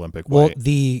Fender Olympic white. Well,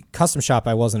 the custom shop,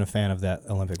 I wasn't a fan of that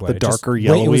Olympic white. The darker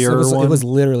yellowier one? It was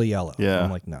literally yellow. Yeah.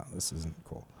 I'm like, no, this isn't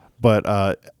cool. But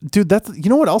dude, you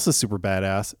know what else is super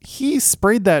badass? He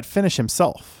sprayed that finish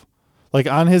himself. Like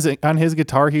on his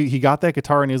guitar, he got that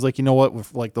guitar and he was like, you know what,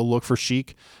 with like the look for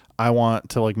chic, I want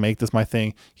to like make this my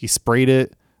thing. He sprayed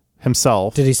it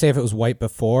himself. Did he say if it was white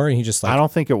before and he just like I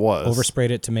don't think it was oversprayed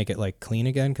it to make it like clean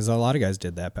again? Because a lot of guys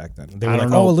did that back then. They were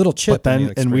like, oh, a little chip. But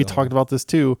then, and we talked about this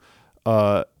too.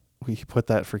 He put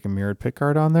that freaking mirrored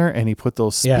pickguard on there, and he put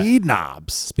those speed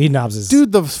knobs. Speed knobs is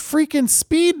dude, the freaking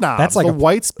speed knobs. That's like the a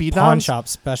white speed pawn knobs. shop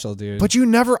special, dude. But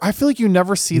I feel like you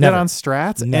never see that on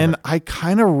Strats, and I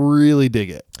kind of really dig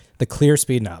it. The clear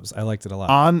speed knobs, I liked it a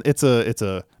lot. It's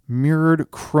a mirrored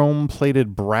chrome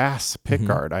plated brass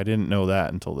pickguard. Mm-hmm. I didn't know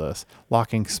that until this.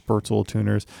 Locking Spurzwell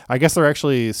tuners. I guess they're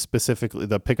actually specifically,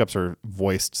 the pickups are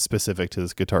voiced specific to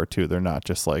this guitar too. They're not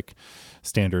just like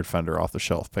standard Fender off the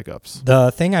shelf pickups.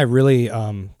 The thing I really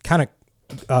kind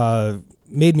of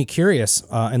made me curious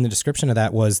in the description of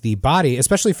that was the body,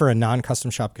 especially for a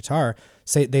non-custom shop guitar.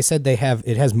 They said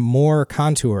it has more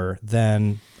contour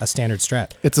than a standard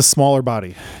Strat. It's a smaller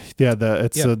body. Yeah,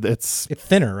 it's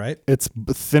thinner, right? It's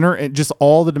thinner. It just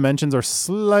all the dimensions are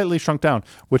slightly shrunk down,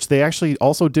 which they actually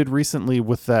also did recently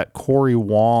with that Corey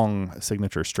Wong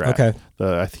signature Strat. Okay.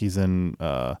 I think he's in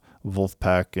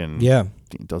Wolfpack and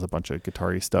he does a bunch of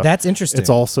guitar-y stuff. That's interesting. It's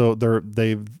also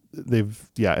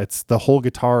it's the whole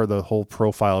guitar, the whole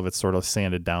profile of it's sort of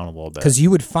sanded down a little bit. Because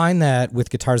you would find that with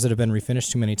guitars that have been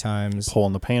refinished too many times.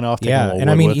 Pulling the paint off. And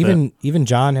I mean, even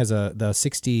John has the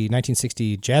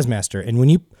 1960 Jazzmaster, and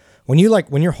when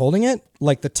you're holding it,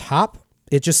 like the top,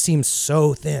 it just seems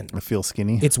so thin. It feels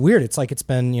skinny. It's weird. It's like it's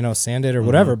been sanded or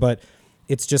whatever, but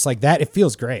it's just like that. It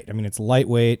feels great. I mean, it's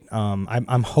lightweight.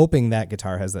 I'm hoping that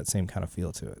guitar has that same kind of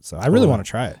feel to it. So I really want to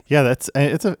try it. Yeah, it's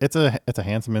a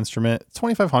handsome instrument. It's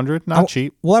 $2,500, not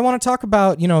cheap. Well, I want to talk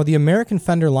about the American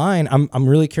Fender line. I'm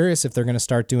really curious if they're going to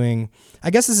start doing. I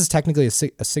guess this is technically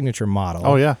a signature model.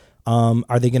 Oh yeah.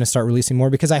 Are they going to start releasing more?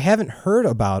 Because I haven't heard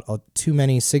about too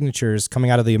many signatures coming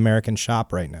out of the American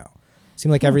shop right now.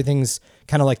 Seem like everything's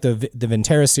kind of like the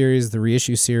Vintera series, the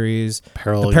reissue series, the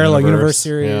Parallel Universe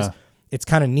series. Yeah. It's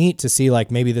kind of neat to see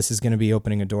like maybe this is going to be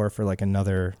opening a door for like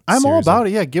another. I'm all about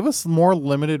it. Yeah, give us more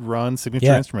limited run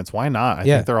signature instruments. Why not? I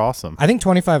think they're awesome. I think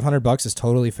 $2,500 is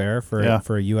totally fair for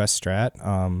a US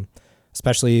Strat.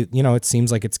 Especially, it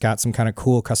seems like it's got some kind of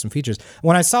cool custom features.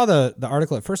 When I saw the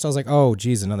article at first, I was like, oh,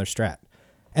 geez, another Strat.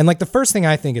 And like the first thing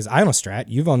I think is, I own a Strat.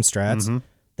 You've owned Strats.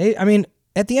 Mm-hmm.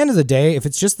 At the end of the day, if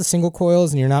it's just the single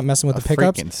coils and you're not messing with the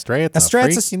pickups, a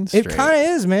Strat's it kind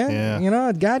of is, man. Yeah.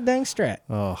 A goddamn Strat.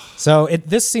 Oh. So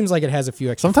this seems like it has a few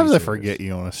extra Sometimes features. I forget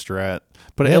you own a Strat,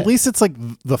 but at least it's like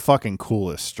the fucking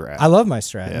coolest Strat. I love my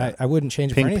Strat. And I wouldn't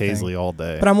change it for anything. Pink Paisley all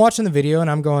day. But I'm watching the video and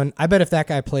I'm going, I bet if that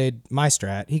guy played my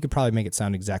Strat, he could probably make it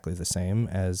sound exactly the same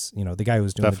as the guy who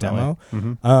was doing the demo.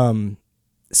 Mm-hmm.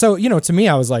 So to me,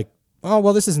 I was like, oh,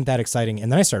 well, this isn't that exciting.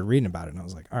 And then I started reading about it, and I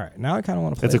was like, all right, now I kind of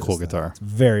want to play It's a cool guitar. It's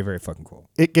very, very fucking cool.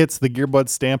 It gets the Gearbud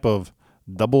stamp of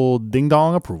double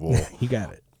ding-dong approval. You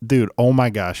got it. Dude, oh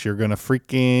my gosh, you're going to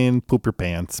freaking poop your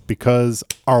pants because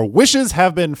our wishes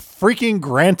have been freaking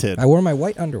granted. I wore my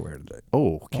white underwear today.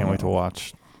 Oh, can't wait to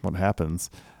watch what happens.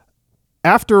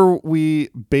 After we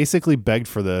basically begged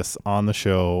for this on the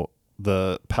show,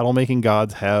 the pedal-making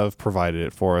gods have provided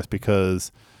it for us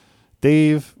because...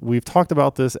 Dave, we've talked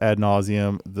about this ad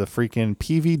nauseum, the freaking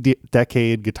PV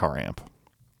Decade guitar amp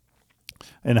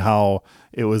and how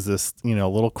it was this,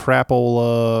 little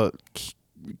crapola,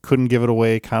 couldn't give it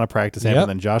away kind of practice amp. And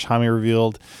then Josh Homme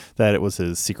revealed that it was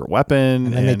his secret weapon.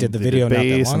 And then they did the video not that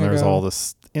long ago. And there's all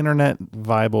this internet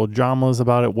vibe dramas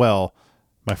about it. Well,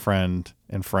 my friend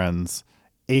and friends,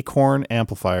 Acorn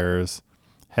Amplifiers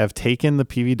have taken the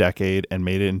PV Decade and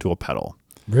made it into a pedal.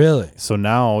 Really? So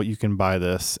now you can buy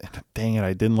this. And dang it,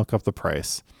 I didn't look up the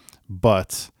price.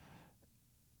 But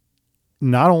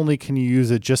not only can you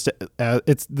use it just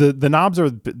it's the knobs are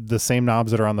the same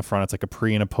knobs that are on the front. It's like a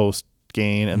pre and a post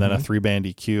gain and then a 3-band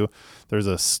EQ. There's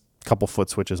a couple foot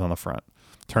switches on the front.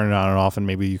 Turn it on and off, and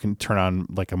maybe you can turn on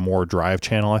like a more drive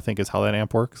channel, I think is how that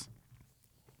amp works.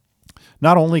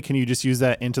 Not only can you just use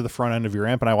that into the front end of your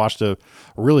amp, and I watched a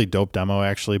really dope demo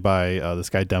actually by this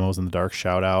guy Demos in the Dark,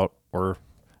 shout out, or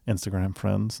Instagram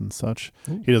friends and such.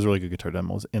 Ooh. He does really good guitar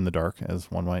demos in the dark, as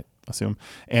one might assume.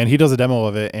 And he does a demo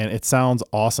of it, and it sounds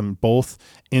awesome, both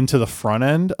into the front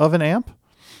end of an amp.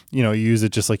 You use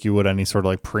it just like you would any sort of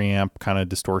like preamp kind of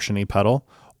distortion-y pedal.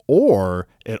 Or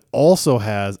it also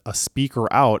has a speaker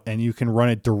out, and you can run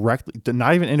it directly,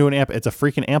 not even into an amp. It's a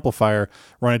freaking amplifier.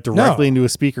 Run it directly into a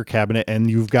speaker cabinet, and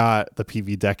you've got the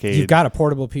PV Decade. You've got a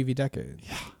portable PV Decade.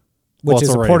 Yeah. Which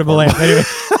is a portable amp. Anyway.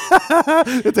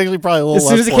 It's actually probably a little less As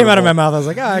soon as it portable. came out of my mouth, I was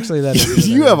like, oh, actually, that is.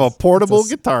 You have a portable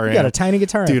guitar amp. You got a tiny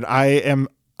guitar amp. Dude, I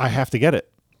have to get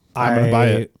it. I'm going to buy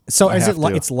it. So is it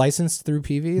it's licensed through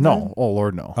PV then? No. Oh,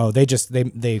 Lord, no. Oh, they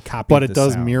copied But it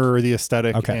does sound. mirror the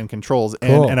aesthetic and controls.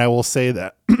 Cool. And I will say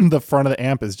that the front of the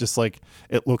amp is just like,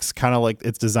 it looks kind of like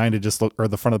it's designed to just look, or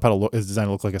the front of the pedal is designed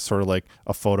to look like a sort of like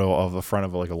a photo of the front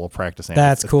of like a little practice amp.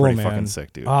 That's cool, pretty man. Fucking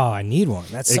sick, dude. Oh, I need one.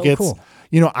 That's so cool.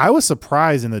 I was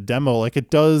surprised in the demo, like it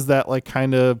does that like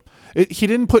kind of, he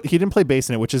didn't play bass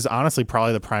in it, which is honestly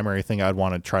probably the primary thing I'd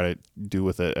want to try to do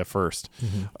with it at first.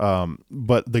 Mm-hmm.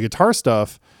 But the guitar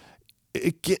stuff,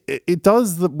 it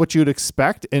does what you'd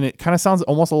expect, and it kind of sounds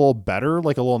almost a little better,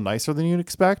 like a little nicer than you'd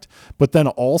expect. But then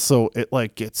also it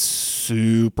like gets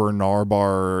super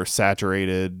gnarbar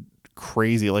saturated,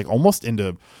 crazy, like almost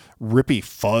into rippy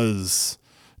fuzz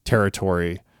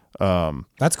territory.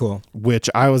 That's cool. Which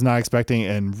I was not expecting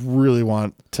and really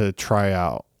want to try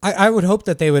out. I would hope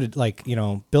that they would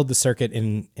build the circuit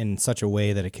in such a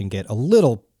way that it can get a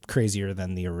little crazier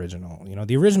than the original. You know,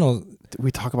 the original. We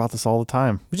talk about this all the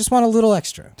time. We just want a little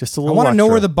extra. Just a little. I want to know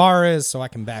extra. where the bar is so I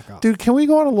can back off. Dude, can we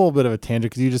go on a little bit of a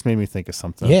tangent? Because you just made me think of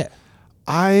something. Yeah.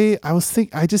 I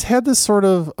just had this sort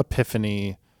of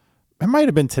epiphany. It might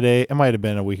have been today. It might have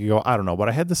been a week ago. I don't know. But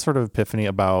I had this sort of epiphany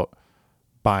about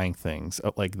buying things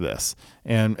like this.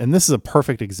 And this is a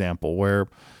perfect example where,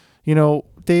 you know,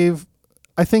 Dave,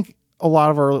 I think a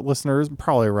lot of our listeners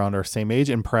probably around our same age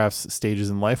and perhaps stages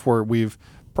in life where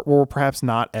we're perhaps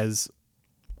not as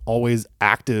always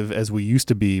active as we used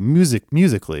to be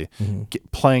musically,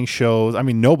 playing shows. I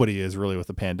mean, nobody is really with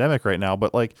the pandemic right now,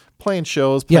 but like playing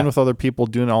shows, playing with other people,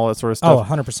 doing all that sort of stuff.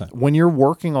 Oh, 100%. When you're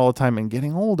working all the time and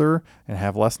getting older and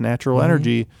have less natural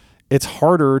energy, it's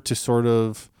harder to sort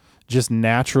of just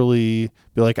naturally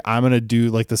be like, I'm going to do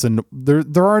like this. And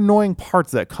there are annoying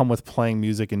parts that come with playing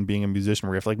music and being a musician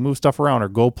where you have to like move stuff around or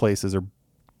go places or,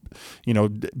 you know,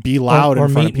 be loud or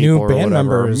in front of people or band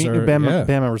whatever. members Meet new band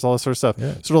members, all that sort of stuff.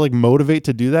 Yeah. Sort of like motivate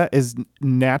to do that is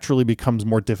naturally becomes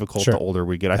more difficult the older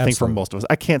we get. I think for most of us.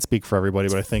 I can't speak for everybody,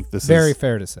 but I think this is very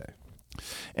fair to say.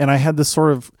 And I had this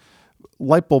sort of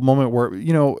light bulb moment where,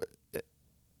 you know,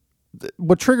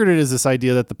 what triggered it is this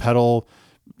idea that the pedal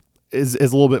is a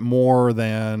little bit more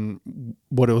than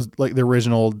what it was like the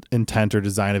original intent or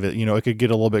design of it. You know, it could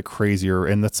get a little bit crazier,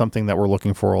 and that's something that we're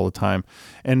looking for all the time.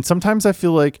 And sometimes I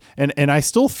feel like, and I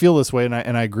still feel this way, and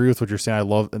I agree with what you're saying. I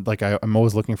love, like, I'm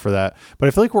always looking for that. But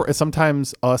I feel like we're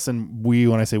sometimes us and we,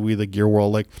 when I say we, the gear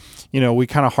world, like, you know, we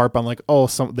kind of harp on like, oh,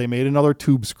 they made another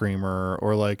Tube Screamer,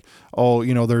 or like, oh,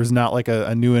 you know, there's not like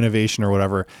a new innovation or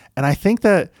whatever. And I think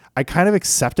that I kind of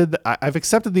I've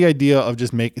accepted the idea of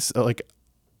just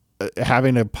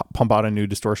having to pump out a new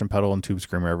distortion pedal and Tube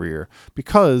Screamer every year,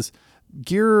 because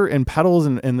gear and pedals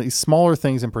and these smaller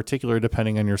things in particular,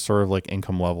 depending on your sort of like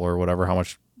income level or whatever, how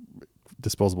much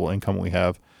disposable income we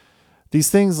have, these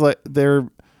things, like they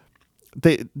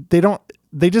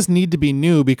just need to be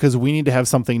new, because we need to have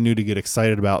something new to get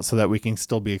excited about so that we can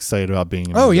still be excited about being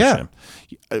a musician.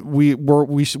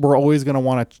 We're always going to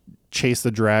want to chase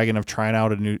the dragon of trying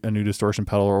out a new distortion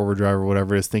pedal or overdrive or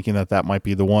whatever it is, thinking that might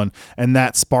be the one, and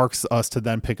that sparks us to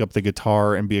then pick up the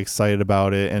guitar and be excited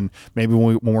about it. And maybe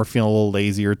when we're feeling a little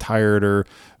lazy or tired or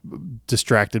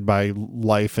distracted by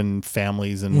life and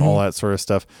families and all that sort of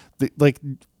stuff,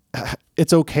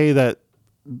 it's okay that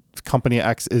company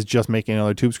X is just making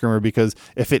another Tube Screamer, because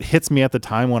if it hits me at the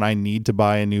time when I need to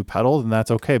buy a new pedal, then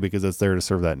that's okay, because it's there to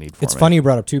serve that need for me. It's funny you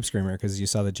brought up Tube Screamer, because you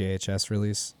saw the JHS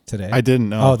release today. I didn't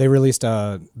know. Oh, they released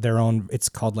their own, it's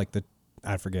called like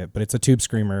I forget, but it's a Tube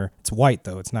Screamer. It's white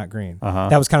though, it's not green.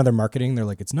 That was kind of their marketing. They're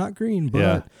like, it's not green,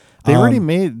 but they already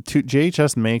made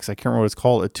JHS makes, I can't remember what it's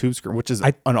called, a Tube Screamer, which is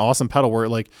an awesome pedal where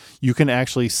like you can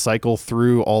actually cycle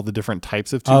through all the different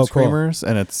types of Tube Screamers,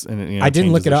 and you know, I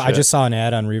didn't look it up. I just saw an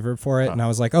ad on Reverb for it, and I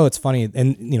was like, oh, it's funny,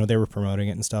 and you know, they were promoting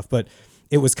it and stuff, but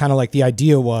it was kind of like the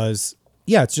idea was,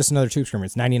 yeah, it's just another Tube Screamer.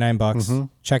 It's $99.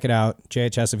 Check it out,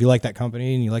 JHS. If you like that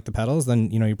company and you like the pedals,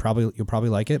 then you know you'll probably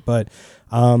like it. But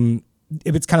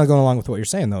if it's kind of going along with what you're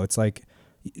saying, though, it's like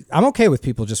I'm okay with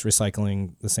people just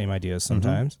recycling the same ideas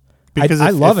sometimes. Because I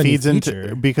love a new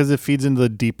feature. Because it feeds into the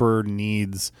deeper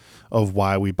needs of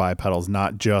why we buy pedals,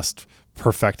 not just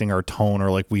perfecting our tone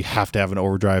or like we have to have an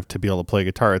overdrive to be able to play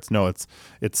guitar.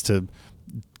 It's to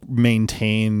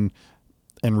maintain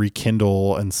and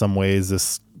rekindle in some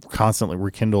ways constantly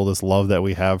rekindle this love that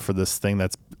we have for this thing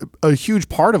that's a huge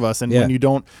part of us. And when you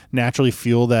don't naturally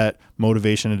feel that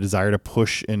motivation and desire to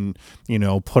push and, you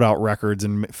know, put out records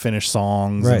and finish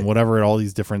songs and whatever all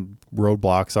these different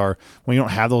roadblocks are, when you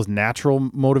don't have those natural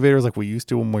motivators like we used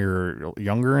to when we were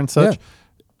younger and such,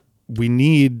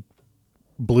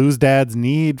 blues dads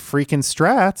need freaking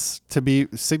Strats to be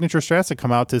signature Strats to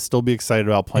come out to still be excited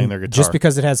about playing their guitar. Just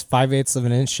because it has 5/8 of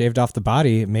an inch shaved off the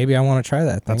body, maybe I want to try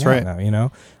that thing. That's right. Now, you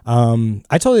know,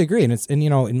 I totally agree. And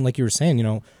you know, and like you were saying, you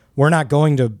know, we're not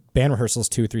going to band rehearsals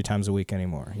 2 or 3 times a week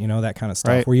anymore. You know, that kind of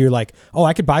stuff where you're like, oh,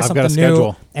 I could buy something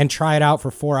new and try it out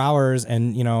for 4 hours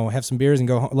and, you know, have some beers and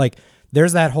go home. Like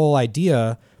there's that whole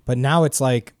idea, but now it's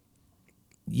like,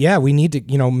 yeah, we need to,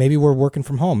 you know, maybe we're working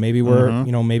from home. Maybe we're,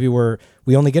 you know,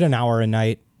 we only get an hour a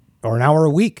night or an hour a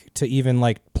week to even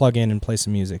like plug in and play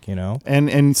some music, you know?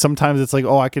 And sometimes it's like,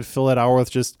 oh, I could fill that hour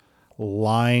with just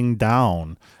lying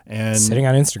down and sitting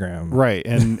on Instagram. Right.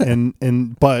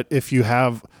 And but if you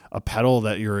have a pedal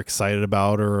that you're excited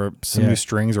about or some new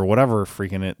strings or whatever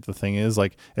freaking the thing is,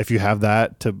 like if you have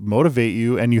that to motivate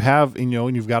you and you have, you know,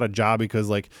 and you've got a job, because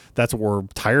like that's what we're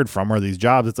tired from are these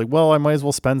jobs. It's like, well, I might as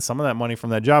well spend some of that money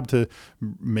from that job to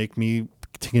make me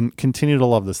continue to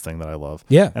love this thing that I love.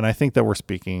 Yeah. And I think that we're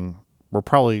speaking we're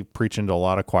probably preaching to a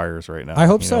lot of choirs right now. I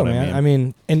hope so, man. I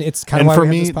mean, and it's kind of why for we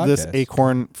me, have this this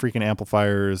Acorn freaking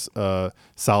amplifiers,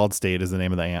 Solid State is the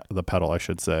name of the pedal, I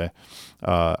should say.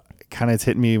 Kind of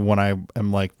hit me when I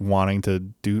am like wanting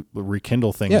to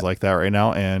rekindle things like that right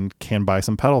now, and can buy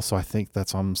some pedals. So I think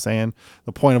that's what I'm saying.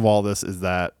 The point of all this is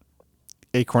that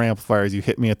Acorn amplifiers, you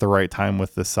hit me at the right time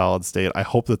with this Solid State. I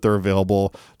hope that they're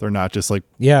available. They're not just like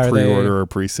pre-order or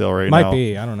pre-sale right now. Might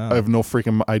be. I don't know. I have no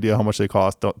freaking idea how much they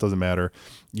cost. Doesn't matter.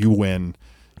 You win.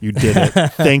 You did it.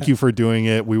 Thank you for doing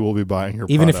it. We will be buying your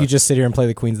Even product. if you just sit here and play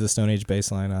the Queens of the Stone Age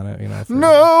bass line on it,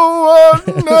 No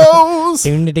one knows.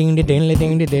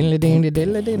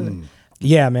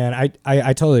 Yeah, man.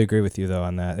 I totally agree with you though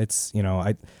on that. It's,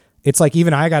 it's like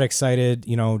even I got excited,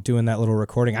 doing that little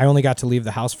recording. I only got to leave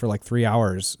the house for like 3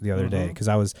 hours the other day because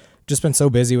I was just been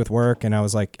so busy with work, and I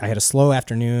was like, I had a slow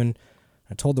afternoon.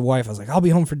 I told the wife, I was like, I'll be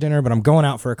home for dinner, but I'm going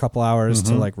out for a couple hours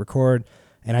to like record.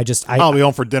 And I'll be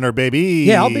home for dinner, baby.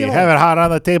 Yeah, I'll be home. Have it hot on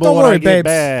the table. Don't when worry, I get babes.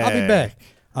 back. I'll be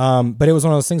back. But it was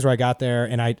one of those things where I got there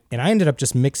and I ended up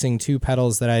just mixing two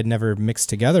pedals that I had never mixed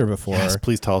together before. Yes,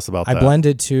 please tell us about that. I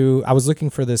blended two. I was looking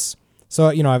for this. So,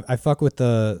 I fuck with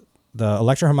the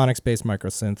Electro Harmonics based micro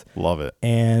synth. Love it.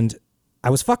 And I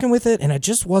was fucking with it, and I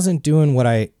just wasn't doing what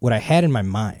I had in my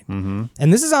mind. Mm-hmm.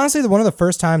 And this is honestly one of the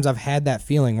first times I've had that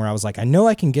feeling where I was like, I know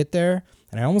I can get there,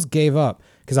 and I almost gave up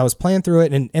because I was playing through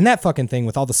it, and that fucking thing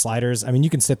with all the sliders. I mean, you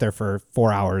can sit there for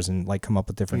 4 hours and like come up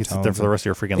with different tones. You sit there for the rest of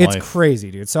your freaking life. life. It's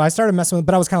crazy, dude. So I started messing with it,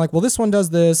 but I was kind of like, well, this one does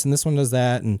this, and this one does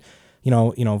that, and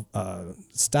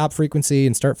stop frequency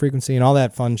and start frequency and all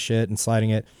that fun shit and sliding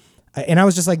it. And I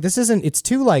was just like, it was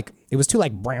too like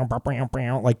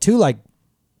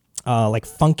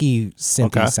funky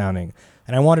synthy sounding.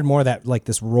 And I wanted more of that, like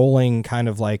this rolling kind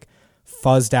of like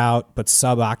fuzzed out, but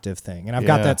sub-octave thing. And I've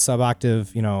got that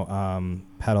sub-octave,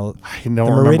 pedal. I don't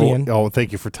remember. Oh,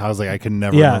 thank you for I was like, I can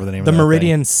never remember the name of that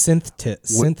Meridian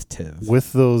Synth-tiv.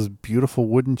 With those beautiful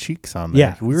wooden cheeks on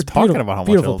there. Yeah. We were talking about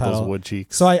how much those wood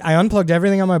cheeks. So I unplugged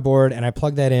everything on my board, and I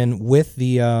plugged that in with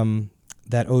the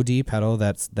that OD pedal,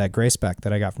 that gray spec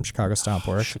that I got from Chicago Stomp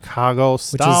Works. Chicago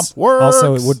Stomp Works.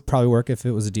 Also, it would probably work if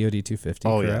it was a DoD 250.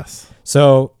 Oh, correct? yes.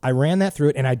 So I ran that through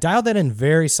it, and I dialed that in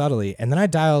very subtly, and then I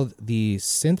dialed the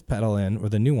synth pedal in, or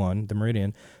the new one, the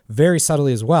Meridian, very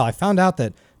subtly as well. I found out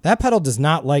that pedal does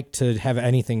not like to have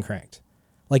anything cranked.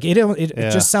 Like it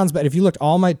just sounds bad. If you looked,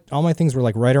 all my things were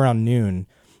like right around noon,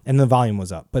 and the volume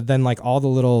was up. But then like all the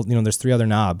little, there's 3 other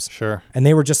knobs. Sure. And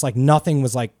they were just like, nothing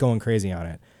was like going crazy on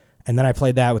it. And then I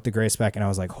played that with the gray spec, and I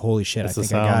was like, holy shit, I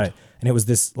think I got it. And it was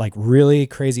this like really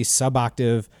crazy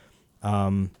sub-octave.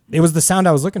 It was the sound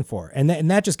I was looking for. And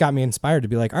that just got me inspired to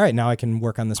be like, all right, now I can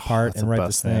work on this part and write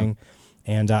this thing.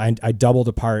 And I doubled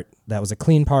a part that was a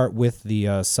clean part with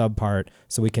the sub part,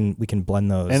 so we can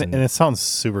blend those. And it sounds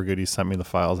super good. You sent me the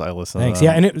files. I listened. Thanks. To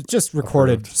them. Yeah, and it was just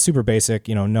recorded super basic.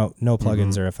 No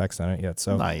plugins or effects on it yet.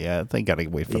 So not yet. They got to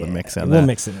wait for the mix in. We'll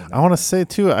mix it in. I want to say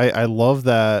too, I love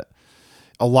that.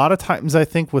 A lot of times, I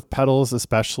think with pedals,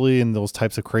 especially in those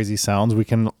types of crazy sounds,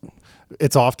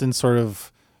 it's often sort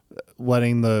of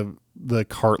letting the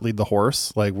cart lead the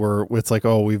horse. Like it's like,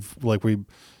 oh,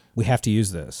 we have to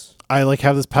use this. I like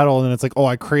have this pedal, and it's like, oh,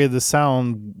 I created this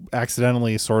sound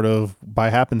accidentally, sort of by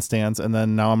happenstance, and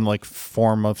then now I'm like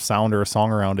form a sound or a song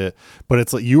around it. But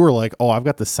it's like you were like, oh, I've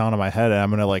got this sound in my head, and I'm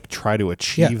gonna like try to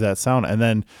achieve that sound, and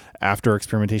then after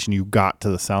experimentation, you got to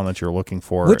the sound that you're looking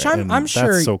for, which I'm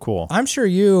sure that's so cool. I'm sure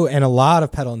you and a lot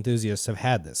of pedal enthusiasts have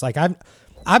had this. Like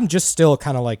I'm just still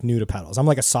kind of like new to pedals. I'm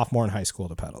like a sophomore in high school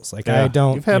to pedals. Like I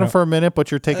don't. You've had them for a minute,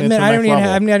 but you're taking it to the next level. I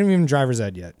haven't even driver's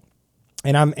ed yet.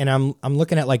 And I'm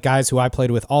looking at like guys who I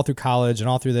played with all through college and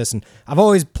all through this, and I've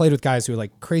always played with guys who are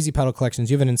like crazy pedal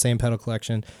collections. You have an insane pedal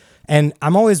collection, and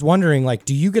I'm always wondering, like,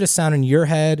 do you get a sound in your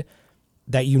head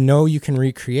that you can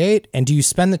recreate, and do you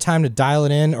spend the time to dial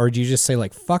it in, or do you just say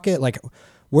like fuck it? Like,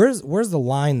 where's the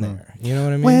line there? You know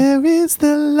what I mean? Where is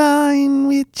the line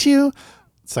with you?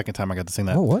 Second time I got to sing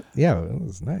that. Oh, what? Yeah, it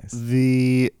was nice.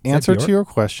 The answer to your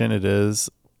question, it is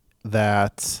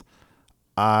that.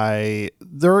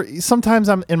 Sometimes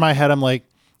I'm in my head, I'm like,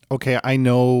 okay, I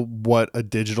know what a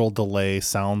digital delay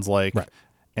sounds like, right,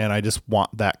 and I just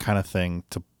want that kind of thing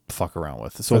to fuck around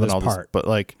with. So then I'll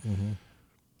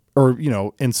or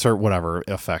insert whatever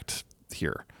effect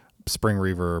here, spring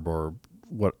reverb or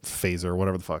what phaser,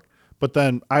 whatever the fuck. But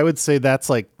then I would say that's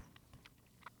like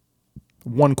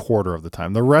 1/4 of the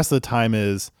time. The rest of the time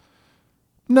is.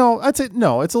 No, I'd say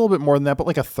no. It's a little bit more than that, but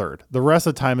like a third. The rest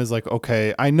of the time is like,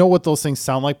 okay, I know what those things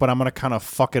sound like, but I'm gonna kind of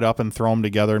fuck it up and throw them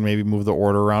together and maybe move the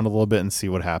order around a little bit and see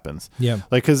what happens. Yeah,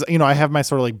 like because I have my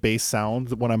sort of like bass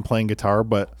sound when I'm playing guitar,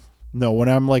 but No, when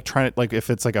I'm like trying to, like, if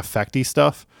it's like effecty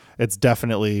stuff, it's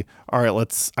definitely, all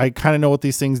right, I kind of know what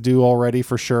these things do already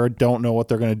for sure. Don't know what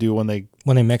they're going to do when they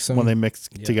mix them. When they mix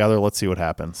together, let's see what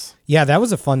happens. Yeah, that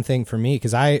was a fun thing for me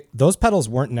because those pedals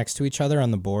weren't next to each other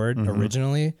on the board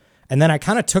originally. And then I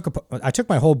kind of took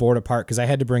my whole board apart because I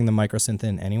had to bring the microsynth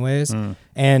in anyways.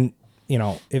 And you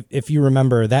know, if you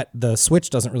remember that the switch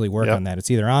doesn't really work on that.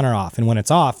 It's either on or off. And when it's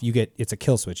off, it's a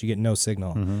kill switch. You get no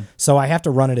signal. So I have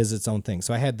to run it as its own thing.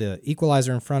 So I had the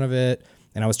equalizer in front of it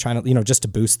and I was trying to, you know, just to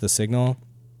boost the signal.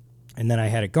 And then I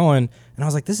had it going and I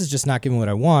was like, this is just not giving what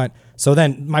I want. So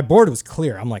then my board was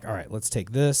clear. I'm like, all right, let's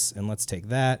take this and let's take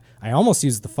that. I almost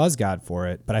used the Fuzz God for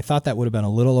it, but I thought that would have been a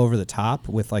little over the top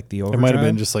with like the overdrive. It might have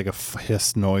been just like a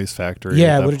hiss noise factory.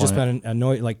 Yeah, it would have just been a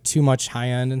noise, like too much high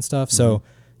end and stuff. So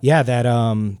yeah,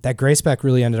 that gray spec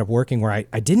really ended up working where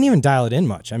I didn't even dial it in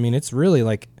much. I mean, it's really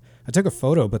like, I took a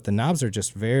photo, but the knobs are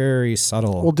just very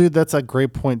subtle. Well, dude, that's a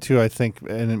great point too, I think.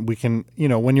 And we can, you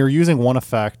know, when you're using one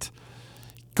effect,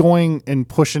 going and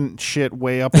pushing shit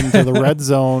way up into the red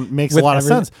zone makes a lot of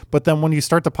sense. But then when you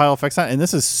start to pile effects on, and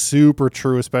this is super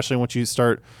true, especially once you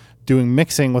start doing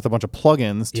mixing with a bunch of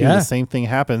plugins too, the same thing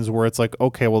happens where it's like,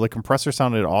 okay, well, the compressor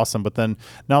sounded awesome, but then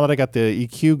now that I got the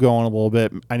EQ going a little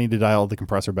bit, I need to dial the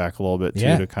compressor back a little bit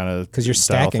too to kind of, because you're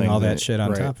stacking all that shit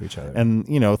on top of each other, and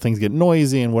you know, things get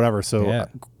noisy and whatever. So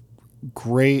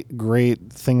great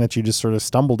thing that you just sort of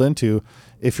stumbled into.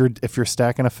 If you're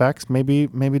stacking effects, maybe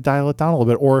dial it down a little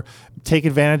bit, or take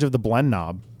advantage of the blend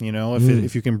knob. You know,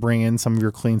 if you can bring in some of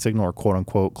your clean signal or quote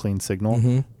unquote clean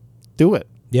signal, do it.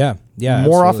 Yeah.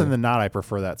 More often than not, I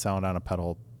prefer that sound on a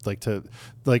pedal.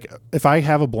 Like if I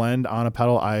have a blend on a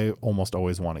pedal, I almost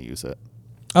always want to use it.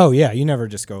 Oh yeah, you never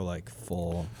just go like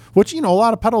full. Which, you know, a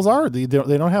lot of pedals are they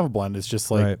don't have a blend. It's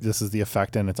just like this is the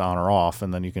effect and it's on or off,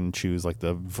 and then you can choose like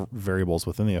the variables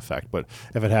within the effect. But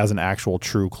if it has an actual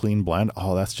true clean blend,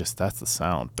 that's the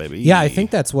sound, baby. Yeah, I think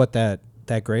that's what that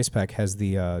gray spec has,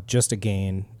 the just a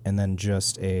gain and then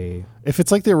just a. If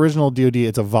it's like the original DoD,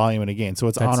 it's a volume and a gain, so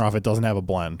it's on or off. It doesn't have a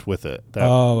blend with it.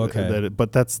 Okay.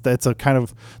 But that's a kind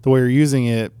of the way you're using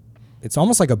it. It's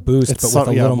almost like a boost, but with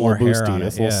a little more boosty. hair on it.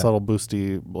 It's a little subtle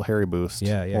boosty, little hairy boost.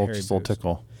 Yeah, just a little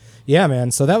tickle. Yeah,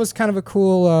 man. So that was kind of a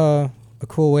cool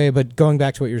way. But going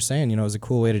back to what you're saying, you know, it was a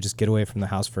cool way to just get away from the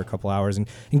house for a couple hours and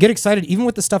get excited, even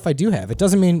with the stuff I do have. It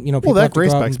doesn't mean, you know, people have to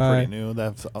go out and buy. Well, that gray spec's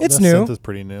pretty new. It's that new. synth is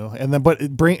pretty new. And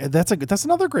then, that's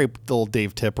another great little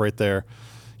Dave tip right there.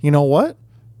 You know what?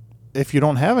 If you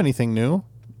don't have anything new,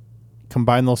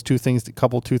 combine those two things,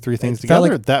 two, three things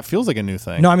together. That feels like a new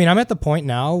thing. No, I mean, I'm at the point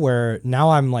now where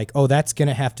I'm like, oh, that's going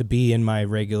to have to be in my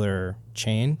regular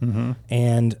chain.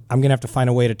 And I'm going to have to find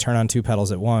a way to turn on two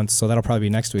pedals at once. So that'll probably be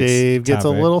next week's Dave gets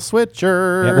topic. A little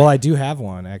switcher. Yeah, well, I do have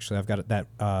one, actually. I've got that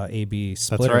AB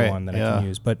splitter one that I can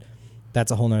use. But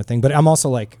that's a whole nother thing. But I'm also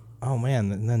like, oh,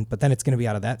 man, but then it's going to be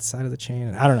out of that side of the chain.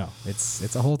 And I don't know.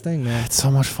 It's a whole thing, man. It's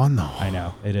so much fun, though. I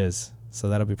know. It is. So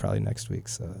that'll be probably next week.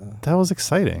 So that was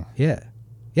exciting. Yeah,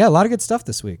 a lot of good stuff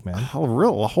this week, man. A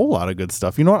whole lot of good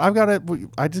stuff. You know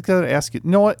what? I just got to ask you. You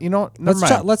know what? Never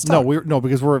mind. Let's talk.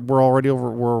 Because we're already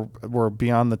over. We're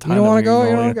beyond the time. You don't want to go? You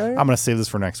don't want to go? I'm going to save this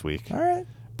for next week. All right.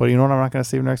 But you know what? I'm not going to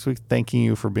save next week. Thanking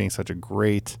you for being such a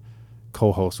great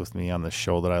co-host with me on this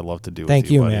show that I love to do.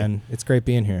 Thank you, buddy. Man. It's great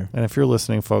being here. And if you're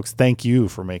listening, folks, thank you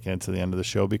for making it to the end of the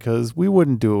show, because we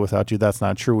wouldn't do it without you. That's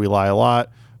not true. We lie a lot.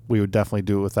 We would definitely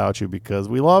do it without you because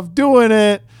we love doing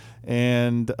it.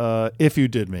 And if you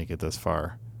did make it this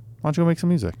far, why don't you go make some music?